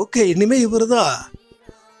உறுதியாகுது. ஓகே, இனிமேல் இவர் தான்,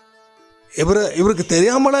 இவருக்கு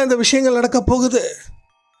தெரியாமலாம் இந்த விஷயங்கள் நடக்க போகுது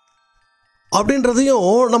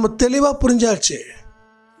அப்படின்றதையும் நம்ம தெளிவாக புரிஞ்சாச்சு.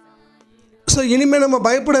 ஸோ இனிமேல் நம்ம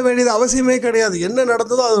பயப்பட வேண்டியது அவசியமே கிடையாது. என்ன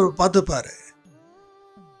நடந்ததோ அதை பார்த்துப்பாரு.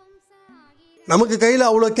 நமக்கு கையில்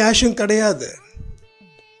அவ்வளோ கேஷும் கிடையாது.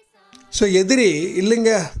 ஸோ எதிரி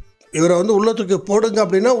இல்லைங்க இவரை வந்து உள்ள தூக்கி போடுங்க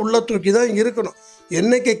அப்படின்னா உள்ள தூக்கி தான் இருக்கணும்.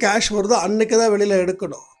 என்றைக்கு கேஷ் வருதோ அன்றைக்கி தான் வெளியில்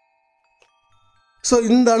எடுக்கணும். ஸோ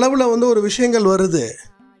இந்த அளவில் வந்து ஒரு விஷயங்கள் வருது.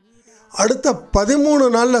 அடுத்த 13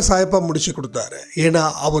 நாளில் சாய்ப்பா முடிச்சு கொடுத்தாரு. ஏன்னா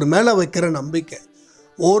அவர் மேலே வைக்கிற நம்பிக்கை,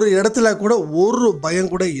 ஒரு இடத்துல கூட ஒரு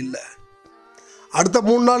பயம் கூட இல்லை. அடுத்த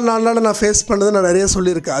 3 நாள் 4 நாள் நான் ஃபேஸ் பண்ணது நான் நிறைய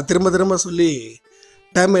சொல்லியிருக்கேன். திரும்ப சொல்லி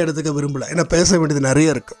டைமை எடுத்துக்க விரும்பலை, ஏன்னா பேச வேண்டியது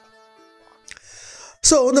நிறைய இருக்குது.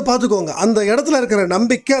 ஸோ வந்து பார்த்துக்கோங்க, அந்த இடத்துல இருக்கிற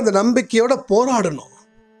நம்பிக்கை, அந்த நம்பிக்கையோட போராடணும்.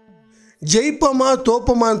 ஜெயிப்போமா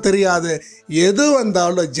தோப்போமான்னு தெரியாது, எது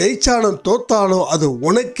வந்தாலும் ஜெயிச்சாலும் தோத்தாலும் அது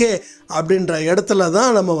உனக்கே அப்படின்ற இடத்துல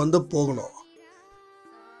தான் நம்ம வந்து போகணும்.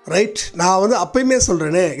 ரைட்? நான் வந்து அப்பயுமே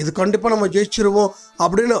சொல்கிறேனே, இது கண்டிப்பாக நம்ம ஜெயிச்சிருவோம்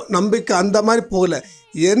அப்படின்னு நம்பிக்கை அந்த மாதிரி போகலை.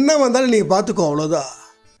 என்ன வந்தாலும் நீங்கள் பார்த்துக்கோ, அவ்வளோதான்.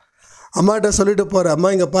 அம்மாட்ட சொல்லிட்டு போகிறேன், அம்மா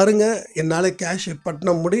இங்கே பாருங்கள், என்னால் கேஷ்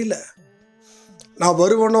பட்டின முடியல, நான்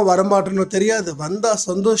வருவேனோ வரமாட்டேனோ தெரியாது, வந்தால்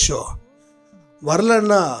சந்தோஷம்,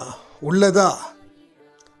 வரலன்னா உள்ளதா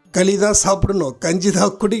களி தான் சாப்பிடணும், கஞ்சி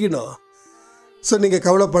தான் குடிக்கணும். ஸோ நீங்கள்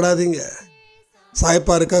கவலைப்படாதீங்க,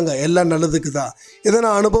 சாய்ப்பா இருக்காங்க, எல்லாம் நல்லதுக்கு தான். இதை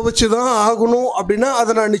நான் அனுபவிச்சு தான் ஆகணும் அப்படின்னா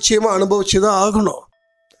அதை நான் நிச்சயமாக அனுபவிச்சு தான் ஆகணும்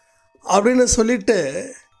அப்படின்னு சொல்லிவிட்டு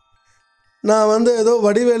நான் வந்து ஏதோ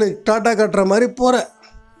வடிவேலு டாட்டா கட்டுற மாதிரி போகிறேன்.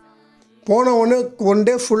 போன உடனே 1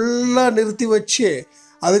 டே ஃபுல்லாக நிறுத்தி வச்சு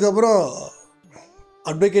அதுக்கப்புறம்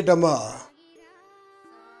அட்வொகேட் அம்மா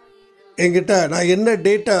என்கிட்ட நான் என்ன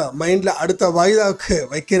டேட்டை மைண்டில் அடுத்த வாய்தாவுக்கு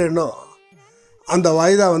வைக்கிறேனோ அந்த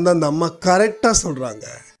வாய்தா வந்து அந்த அம்மா கரெக்டாக சொல்கிறாங்க.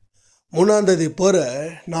 3ஆம் தேதி போகிற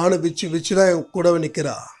நானும் விச்சு தான் என் கூடவே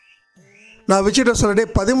நிற்கிறா. நான் வச்சுட்டு சொல்லிட்டு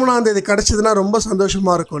 13ஆம் தேதி கிடச்சிதுன்னா ரொம்ப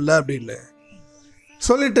சந்தோஷமாக இருக்கும்ல அப்படின்னு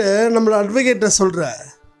சொல்லிவிட்டு நம்மளை அட்வொகேட்டை சொல்கிறேன்,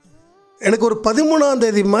 எனக்கு ஒரு 13ஆம்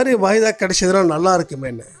தேதி மாதிரி வாய்தா கிடச்சிதுன்னா நல்லா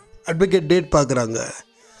இருக்குமேன்னு. அட்வொகேட் டேட் பார்க்குறாங்க,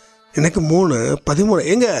 எனக்கு 13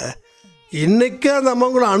 எங்க இன்றைக்கே அந்த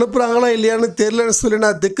அம்மாங்களை அனுப்புகிறாங்களா இல்லையான்னு தெரியலன்னு சொல்லி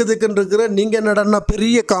நான் திக்குன்னு இருக்கிறேன். நீங்கள் என்னடா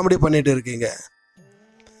பெரிய காமெடி பண்ணிகிட்டு இருக்கீங்க.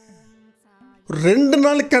 2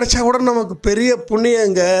 நாள் கிடச்சா கூட நமக்கு பெரிய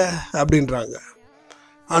புண்ணியங்க அப்படின்றாங்க.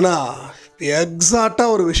 ஆனால்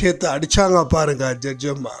எக்ஸாக்டாக ஒரு விஷயத்தை அடித்தாங்க பாருங்க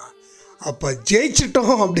ஜட்ஜம்மா. அப்போ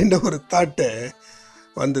ஜெயிச்சிட்டோம் அப்படின்ற ஒரு தாட்டு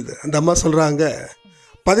வந்தது. அந்த அம்மா சொல்கிறாங்க,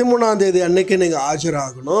 13ஆம் தேதி அன்னைக்கு நீங்கள்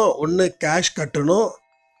ஆஜராகணும், ஒன்று கேஷ் கட்டணும்,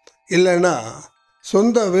 இல்லைன்னா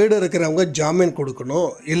சொந்த வீடு இருக்கிறவங்க ஜாமீன்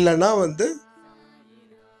கொடுக்கணும், இல்லைன்னா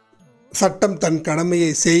சட்டம் தன்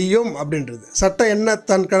கடமையை செய்யும் அப்படின்றது. சட்டம் என்ன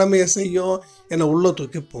தன் கடமையை செய்யும், என்னை உள்ளே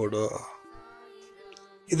தூக்கி போடும்.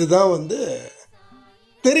 இதுதான்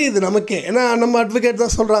தெரியுது நமக்கே, ஏன்னா நம்ம அட்வொகேட்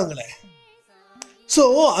தான் சொல்கிறாங்களே. ஸோ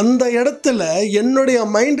அந்த இடத்துல என்னுடைய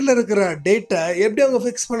மைண்டில் இருக்கிற டேட்டை எப்படி அவங்க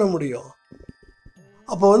ஃபிக்ஸ் பண்ண முடியும்?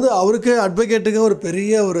 அப்போ அவருக்கு அட்வொகேட்டுக்கு ஒரு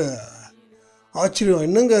பெரிய ஒரு ஆச்சரியம்.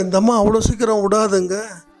 என்னங்க இந்த அம்மா அவ்வளோ சீக்கிரம் விடாதுங்க,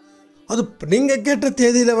 அது நீங்கள் கேட்ட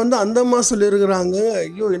தேதியில் அந்த அம்மா சொல்லியிருக்கிறாங்க,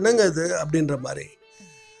 ஐயோ என்னங்க இது அப்படின்ற மாதிரி.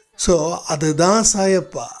 ஸோ அதுதான்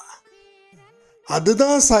சாயப்பா,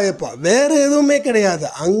 அதுதான் சாயப்பா, வேறு எதுவுமே கிடையாது.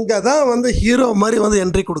 அங்கே தான் ஹீரோ மாதிரி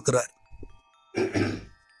என்ட்ரி கொடுக்குறார்.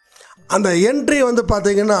 அந்த என்ட்ரி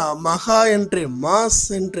பார்த்தீங்கன்னா மகா என்ட்ரி, மாஸ்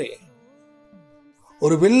என்ட்ரி.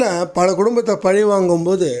 ஒரு வில்லன் பல குடும்பத்தை பழி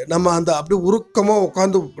வாங்கும்போது நம்ம அப்படியே உருக்கமாக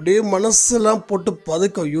உட்காந்து அப்படியே மனசெல்லாம் போட்டு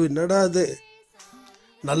பதுக்க, ஐயோ என்னடா அது,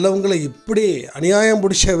 நல்லவங்களை இப்படி அநியாயம்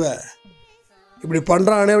பிடிச்சவ இப்படி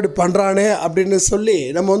பண்ணுறானே அப்படின்னு சொல்லி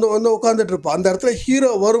நம்ம உட்காந்துட்டு இருப்போம். அந்த இடத்துல ஹீரோ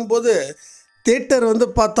வரும்போது தேட்டர்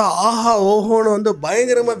பார்த்தா ஆஹா ஓஹோன்னு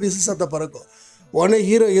பயங்கரமாக வீசி சத்த பறக்கும். உடனே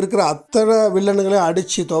ஹீரோ இருக்கிற அத்தனை வில்லனுங்களையும்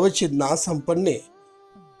அடித்து துவைச்சி நாசம் பண்ணி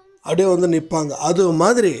அப்படியே நிற்பாங்க. அது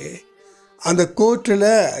மாதிரி அந்த கோர்ட்டில்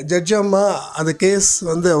ஜட்ஜம்மா அந்த கேஸ்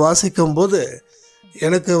வாசிக்கும்போது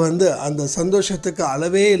எனக்கு அந்த சந்தோஷத்துக்கு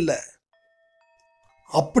அளவே இல்லை.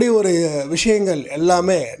 அப்படி ஒரு விஷயங்கள்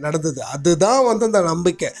எல்லாமே நடந்தது. அதுதான் அந்த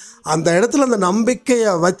நம்பிக்கை. அந்த இடத்துல அந்த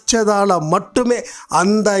நம்பிக்கையை வச்சதால் மட்டுமே,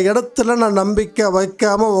 அந்த இடத்துல நான் நம்பிக்கை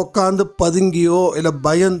வைக்காமல் உட்காந்து பதுங்கியோ இல்லை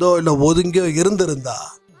பயந்தோ இல்லை ஒதுங்கியோ இருந்திருந்தா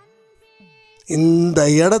இந்த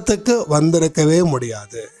இடத்துக்கு வந்திருக்கவே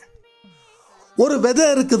முடியாது. ஒரு விதை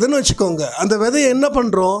இருக்குதுன்னு வச்சுக்கோங்க, அந்த விதையை என்ன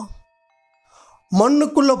பண்ணுறோம்,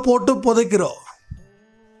 மண்ணுக்குள்ளே போட்டு புதைக்கிறோம்.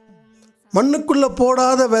 மண்ணுக்குள்ளே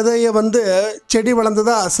போடாத விதையை செடி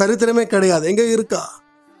வளர்ந்ததா சரித்திரமே கிடையாது. எங்கே இருக்கா?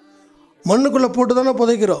 மண்ணுக்குள்ளே போட்டு தானே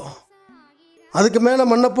புதைக்கிறோம். அதுக்கு மேலே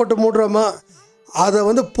மண்ணை போட்டு மூடுறோமா?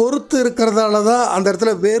 அதை பொறுத்து இருக்கிறதால தான் அந்த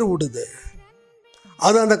இடத்துல வேர் விடுது.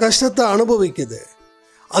 அது அந்த கஷ்டத்தை அனுபவிக்குது,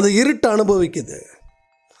 அந்த இருட்டை அனுபவிக்குது.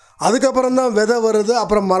 அதுக்கப்புறம் தான் விதை வருது,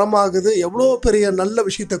 அப்புறம் மரமாகுது, எவ்வளோ பெரிய நல்ல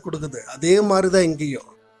விஷயத்தை கொடுக்குது. அதே மாதிரி தான் இங்கேயும்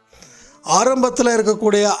ஆரம்பத்தில்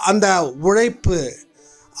இருக்கக்கூடிய அந்த உழைப்பு,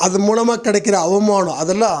 அது மூலமாக கிடைக்கிற அவமானம்,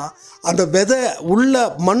 அதெல்லாம் அந்த விதை உள்ள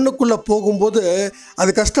மண்ணுக்குள்ளே போகும்போது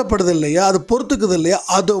அது கஷ்டப்படுது இல்லையா, அது பொறுத்துக்குது இல்லையா,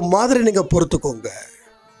 அது மாதிரி நீங்கள் பொறுத்துக்கோங்க.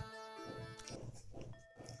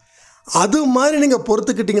 அது மாதிரி நீங்கள்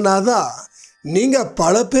பொறுத்துக்கிட்டிங்கன்னா தான் நீங்கள்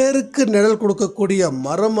பல பேருக்கு நிழல் கொடுக்கக்கூடிய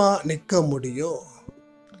மரமாக நிற்க முடியும்.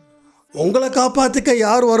 உங்களை காப்பாற்றிக்க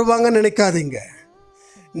யார் வருவாங்கன்னு நினைக்காதீங்க,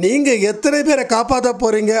 நீங்கள் எத்தனை பேரை காப்பாற்ற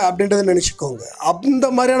போகிறீங்க அப்படின்றத நினச்சிக்கோங்க. அந்த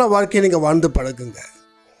மாதிரியான வாழ்க்கையை நீங்கள் வாழ்ந்து பழகுங்க.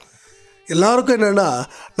 எல்லாருக்கும் என்னென்னா,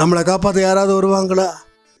 நம்மளை காப்பாற்ற யாராவது வருவாங்களா,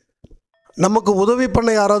 நமக்கு உதவி பண்ண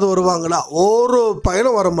யாராவது வருவாங்களா? ஒரு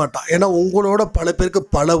பயனும் வரமாட்டான். ஏன்னா உங்களோட பல பேருக்கு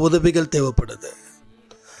பல உதவிகள் தேவைப்படுது.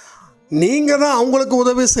 நீங்கள் தான் அவங்களுக்கு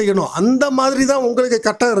உதவி செய்யணும். அந்த மாதிரி தான் உங்களுக்கு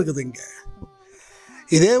கட்டம் இருக்குதுங்க.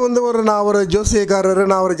 இதே நான் ஒரு ஜோசியக்காரர்,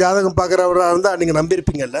 நான் ஒரு ஜாதகம் பார்க்குறவராக இருந்தால் நீங்கள்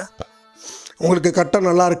நம்பியிருப்பீங்கல்ல, உங்களுக்கு கட்டம்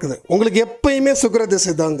நல்லா இருக்குது. உங்களுக்கு எப்பயுமே சுக்கிர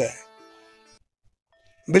திசை தாங்க.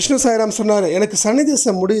 விஷ்ணு சாய்ராம் சொன்னார், எனக்கு சனி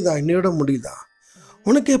திசை முடியுதா, இன்னையோட முடியுதா?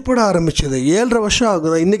 உனக்கு எப்போட ஆரம்பிச்சது? 7.5 வருஷம்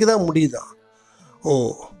ஆகுதா, இன்றைக்கி தான் முடியுதா? ஓ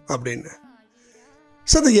அப்படின்னு.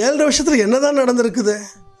 ஸோ அந்த 7.5 வருஷத்தில் என்ன தான் நடந்திருக்குது?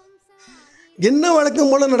 என்ன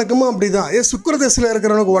வழக்கம் போல் நடக்குமோ அப்படி தான். சுக்கிர திசையில்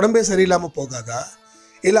இருக்கிறவனுக்கு உடம்பே சரியில்லாமல் போகாதா?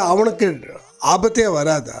 இல்லை அவனுக்கு ஆபத்தே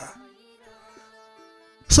வராதா?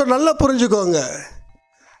 ஸோ நல்லா புரிஞ்சுக்கோங்க,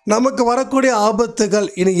 நமக்கு வரக்கூடிய ஆபத்துகள்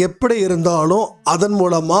இனி எப்படி இருந்தாலும் அதன்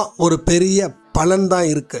மூலமாக ஒரு பெரிய பலன் தான்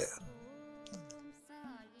இருக்குது.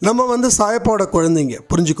 நம்ம சாயப்பாவோட குழந்தைங்க,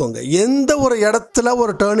 புரிஞ்சுக்கோங்க. எந்த ஒரு இடத்துல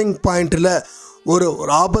ஒரு டேர்னிங் பாயிண்டில் ஒரு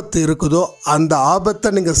ஆபத்து இருக்குதோ அந்த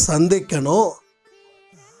ஆபத்தை நீங்கள் சந்திக்கணும்,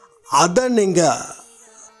 அதை நீங்கள்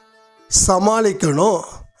சமாளிக்கணும்,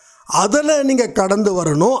 அதில் நீங்கள் கடந்து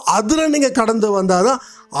வரணும். அதில் நீங்கள் கடந்து வந்தால் தான்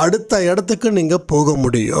அடுத்த இடத்துக்கு நீங்கள் போக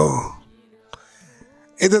முடியும்.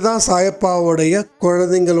 இதுதான் சாயப்பாவுடைய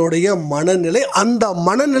குழந்தைங்களுடைய மனநிலை. அந்த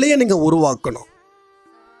மனநிலையை நீங்கள் உருவாக்கணும்.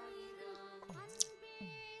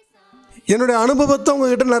 என்னுடைய அனுபவத்தை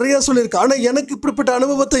உங்ககிட்ட நிறைய சொல்லியிருக்கேன். ஆனால் எனக்கு இப்படிப்பட்ட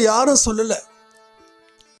அனுபவத்தை யாரும் சொல்லலை.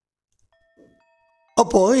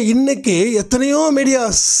 அப்போ இன்னைக்கு எத்தனையோ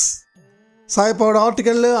மீடியாஸ் சாயப்பாவோட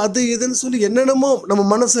ஆர்டிக்கல் அது இதுன்னு சொல்லி என்னென்னமோ நம்ம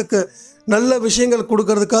மனசுக்கு நல்ல விஷயங்கள்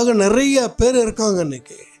கொடுக்கறதுக்காக நிறைய பேர் இருக்காங்க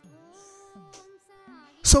இன்னைக்கு.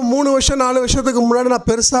 ஸோ 3 வருஷம் 4 வருஷத்துக்கு முன்னாடி நான்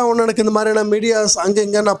பெருசாக ஒன்று எனக்கு இந்த மாதிரியான மீடியாஸ் அங்கே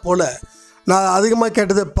இங்கே நான் போல. நான் அதிகமாக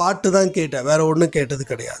கேட்டது பாட்டு தான் கேட்டேன், வேறு ஒன்றும் கேட்டது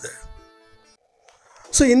கிடையாது.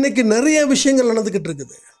 ஸோ இன்றைக்கி நிறைய விஷயங்கள் நடந்துக்கிட்டு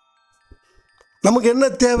இருக்குது. நமக்கு என்ன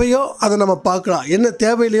தேவையோ அதை நம்ம பார்க்கலாம், என்ன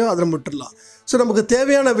தேவையில்லையோ அதை நம்ம விட்டுடலாம். ஸோ நமக்கு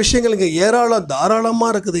தேவையான விஷயங்கள் இங்கே ஏராளம்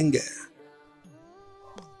தாராளமாக இருக்குது. இங்கே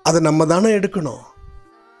அதை நம்ம தானே எடுக்கணும்.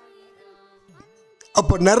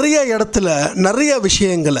 அப்போ நிறைய இடத்துல நிறைய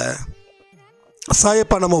விஷயங்களை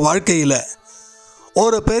சாயப்பா நம்ம வாழ்க்கையில்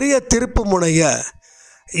ஒரு பெரிய திருப்பு முனையை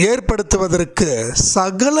ஏற்படுத்துவதற்கு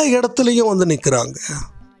சகல இடத்துலையும் வந்து நிற்கிறாங்க.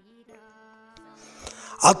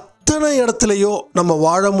 அத்தனை இடத்துலையும் நம்ம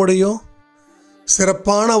வாழ முடியும்.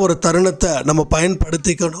 சிறப்பான ஒரு தருணத்தை நம்ம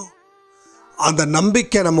பயன்படுத்திக்கணும். அந்த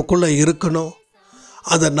நம்பிக்கை நமக்குள்ளே இருக்கணும்.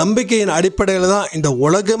 அந்த நம்பிக்கையின் அடிப்படையில் தான் இந்த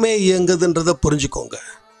உலகமே இயங்குதுன்றதை புரிஞ்சுக்கோங்க.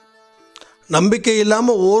 நம்பிக்கை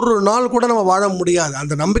இல்லாமல் ஒரு நாள் கூட நம்ம வாழ முடியாது.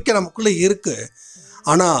 அந்த நம்பிக்கை நமக்குள்ளே இருக்குது.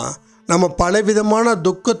 ஆனால் நம்ம பலவிதமான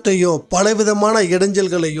துக்கத்தையும் பலவிதமான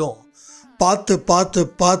இடைஞ்சல்களையும் பார்த்து பார்த்து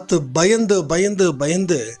பார்த்து பயந்து பயந்து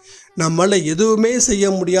பயந்து நம்மளால் எதுவுமே செய்ய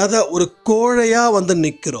முடியாத ஒரு கோழையாக வந்து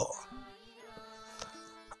நிற்கிறோம்.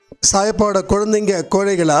 சாயப்பாவோட குழந்தைங்க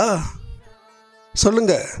கோழைகளா?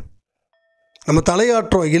 சொல்லுங்க. நம்ம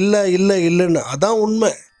தலையாட்டுறோம் இல்லை இல்லை இல்லைன்னு. அதான்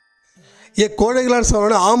உண்மை. ஏன் கோழைகளான்னு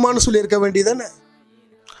சொன்னா ஆமான்னு சொல்லியிருக்க வேண்டியதானே?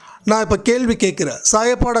 நான் இப்போ கேள்வி கேட்குறேன்,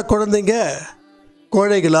 சாயப்பாவோட குழந்தைங்க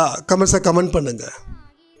கோழைகளா? கமெண்ட் பண்ணுங்க.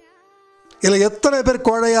 இல்லை எத்தனை பேர்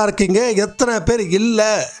கோழையாக இருக்கீங்க, எத்தனை பேர்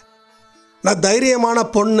இல்லை நான் தைரியமான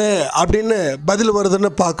பொண்ணு அப்படின்னு பதில் வருதுன்னு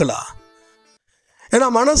பார்க்கலாம். ஏன்னா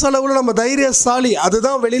மனசளவில் நம்ம தைரியசாலி,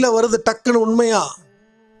 அதுதான் வெளியில் வருது டக்குன்னு. உண்மையா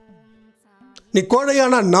நீ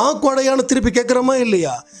கோழையானா நான் கோழையானு திருப்பி கேட்குறோமா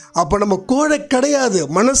இல்லையா? அப்போ நம்ம கோழை கிடையாது,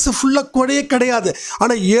 மனசு ஃபுல்லாக கோழையே கிடையாது.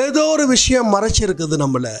 ஆனால் ஏதோ ஒரு விஷயம் மறைச்சிருக்குது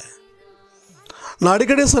நம்மளை. நான்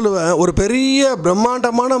அடிக்கடி சொல்லுவேன், ஒரு பெரிய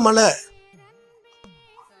பிரம்மாண்டமான மலை,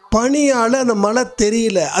 பனியால் அந்த மலை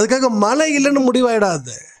தெரியல, அதுக்காக மழை இல்லைன்னு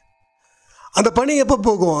முடிவாயிடாது. அந்த பனி எப்போ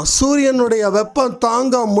போகும்? சூரியனுடைய வெப்பம்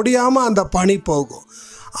தாங்க முடியாமல் அந்த பனி போகும்.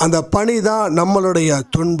 அந்த பனி தான் நம்மளுடைய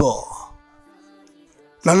துன்பம்.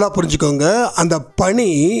 நல்லா புரிஞ்சுக்கோங்க, அந்த பனி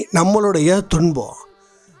நம்மளுடைய துன்பம்.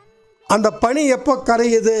 அந்த பனி எப்போ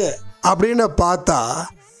கரையுது அப்படின்னு பார்த்தா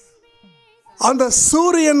அந்த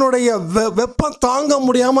சூரியனுடைய வெப்பம் தாங்க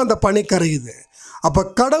முடியாமல் அந்த பனி கரையுது. அப்போ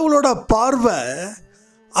கடவுளோட பார்வை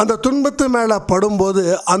அந்த துன்பத்து மேலே படும்போது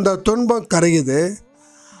அந்த துன்பம் கரையுது.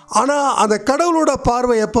 ஆனால் அந்த கடவுளோட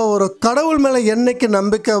பார்வை எப்போ வரும்? கடவுள் மேலே என்னைக்கு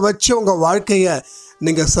நம்பிக்கை வச்சு உங்கள் வாழ்க்கையை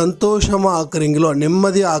நீங்கள் சந்தோஷமாக ஆக்குறீங்களோ,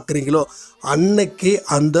 நிம்மதியாக ஆக்குறீங்களோ, அன்னைக்கு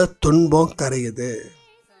அந்த துன்பம் கரையுது.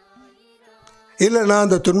 இல்லைன்னா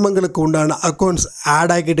அந்த துன்பங்களுக்கு உண்டான அக்கௌண்ட்ஸ்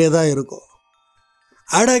ஆட் ஆகிக்கிட்டே தான் இருக்கும்.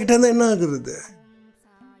 ஆட் ஆகிக்கிட்டே தான் என்ன ஆகுறது?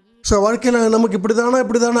 ஸோ வாழ்க்கையில் நமக்கு இப்படி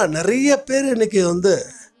தானா நிறைய பேர் இன்றைக்கி வந்து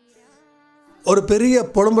ஒரு பெரிய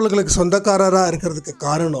புலம்பல்களுக்கு சொந்தக்காரராக இருக்கிறதுக்கு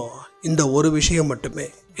காரணம் இந்த ஒரு விஷயம் மட்டுமே.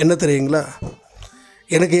 என்ன தெரியுங்களா?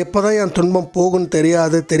 எனக்கு எப்போ தான் என் துன்பம் போகும்னு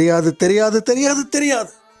தெரியாது தெரியாது தெரியாது தெரியாது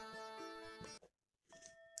தெரியாது.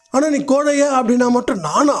 ஆனால் நீ கோழையா அப்படின்னா மட்டும்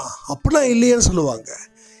நானா அப்படிலாம் இல்லையேன்னு சொல்லுவாங்க.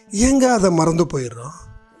 ஏங்க அதை மறந்து போயிடுறோம்?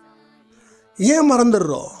 ஏன்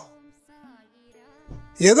மறந்துடுறோம்?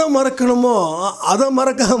 எதை மறக்கணுமோ அதை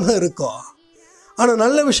மறக்காமல் இருக்கோம். ஆனால்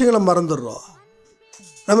நல்ல விஷயங்களை மறந்துடுறோம்.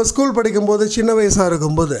 நம்ம ஸ்கூல் படிக்கும்போது சின்ன வயசாக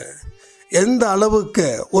இருக்கும்போது எந்த அளவுக்கு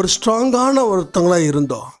ஒரு ஸ்ட்ராங்கான ஒருத்தங்களாக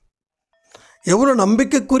இருந்தோம், எவ்வளோ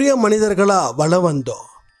நம்பிக்கைக்குரிய மனிதர்களாக வளம் வந்தோம்.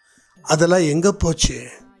 அதெல்லாம் எங்கே போச்சு?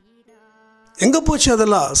 எங்கே போச்சு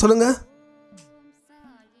அதெல்லாம் சொல்லுங்க?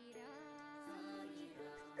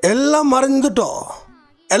 எல்லாம் மறைந்துட்டோம்,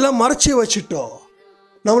 எல்லாம் மறைச்சி வச்சுட்டோம்.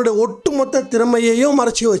 நம்மளுடைய ஒட்டுமொத்த திறமையையும்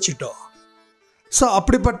மறைச்சி வச்சுட்டோம். ஸோ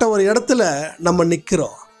அப்படிப்பட்ட ஒரு இடத்துல நம்ம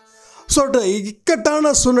நிற்கிறோம். ஸோ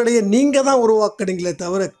இக்கட்டான சூழ்நிலையை நீங்கள் தான் உருவாக்குனீங்களே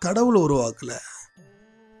தவிர கடவுள் உருவாக்கலை.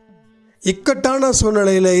 இக்கட்டான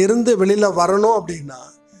சூழ்நிலையில் இருந்து வெளியில் வரணும் அப்படின்னா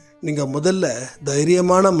நீங்கள் முதல்ல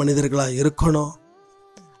தைரியமான மனிதர்களாக இருக்கணும்.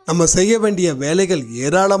 நம்ம செய்ய வேண்டிய வேலைகள்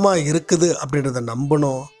ஏராளமாக இருக்குது அப்படின்றத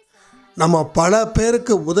நம்பணும். நம்ம பல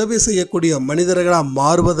பேருக்கு உதவி செய்யக்கூடிய மனிதர்களாக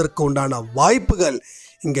மாறுவதற்கு உண்டான வாய்ப்புகள்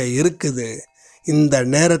இங்கே இருக்குது. இந்த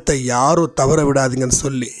நேரத்தை யாரும் தவற விடாதீங்கன்னு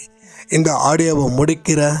சொல்லி இந்த ஆடியோவை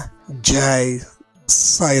முடிக்கிற. ஜெய்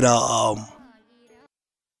சாய்ராம்.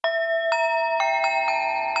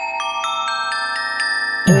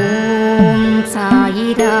 ஓம்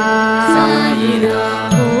சாயிரா சாயிரா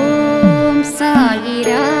ஓம்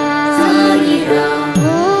சாயிரா சாயிரா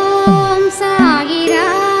ஓம் சாயிரா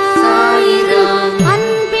சாயிரா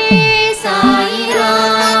அன்பே சாயிரா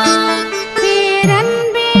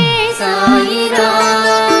பேரன்பே சாயிரா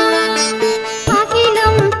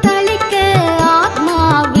அகிலம் தளிக்க ஆத்மா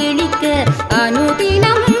விழிக்க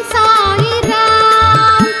அனுதினம் சாயிரா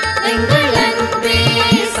எங்கள் அன்பே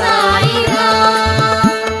சாயிரா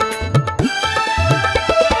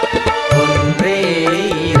ஒன்றே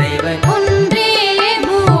இறைவன் ஒன்றே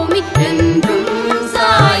பூமிக்கென்றும்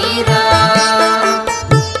சாயிரா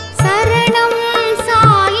சரணம்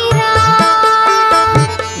சாயிரா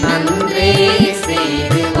நன்றே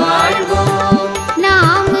செய்து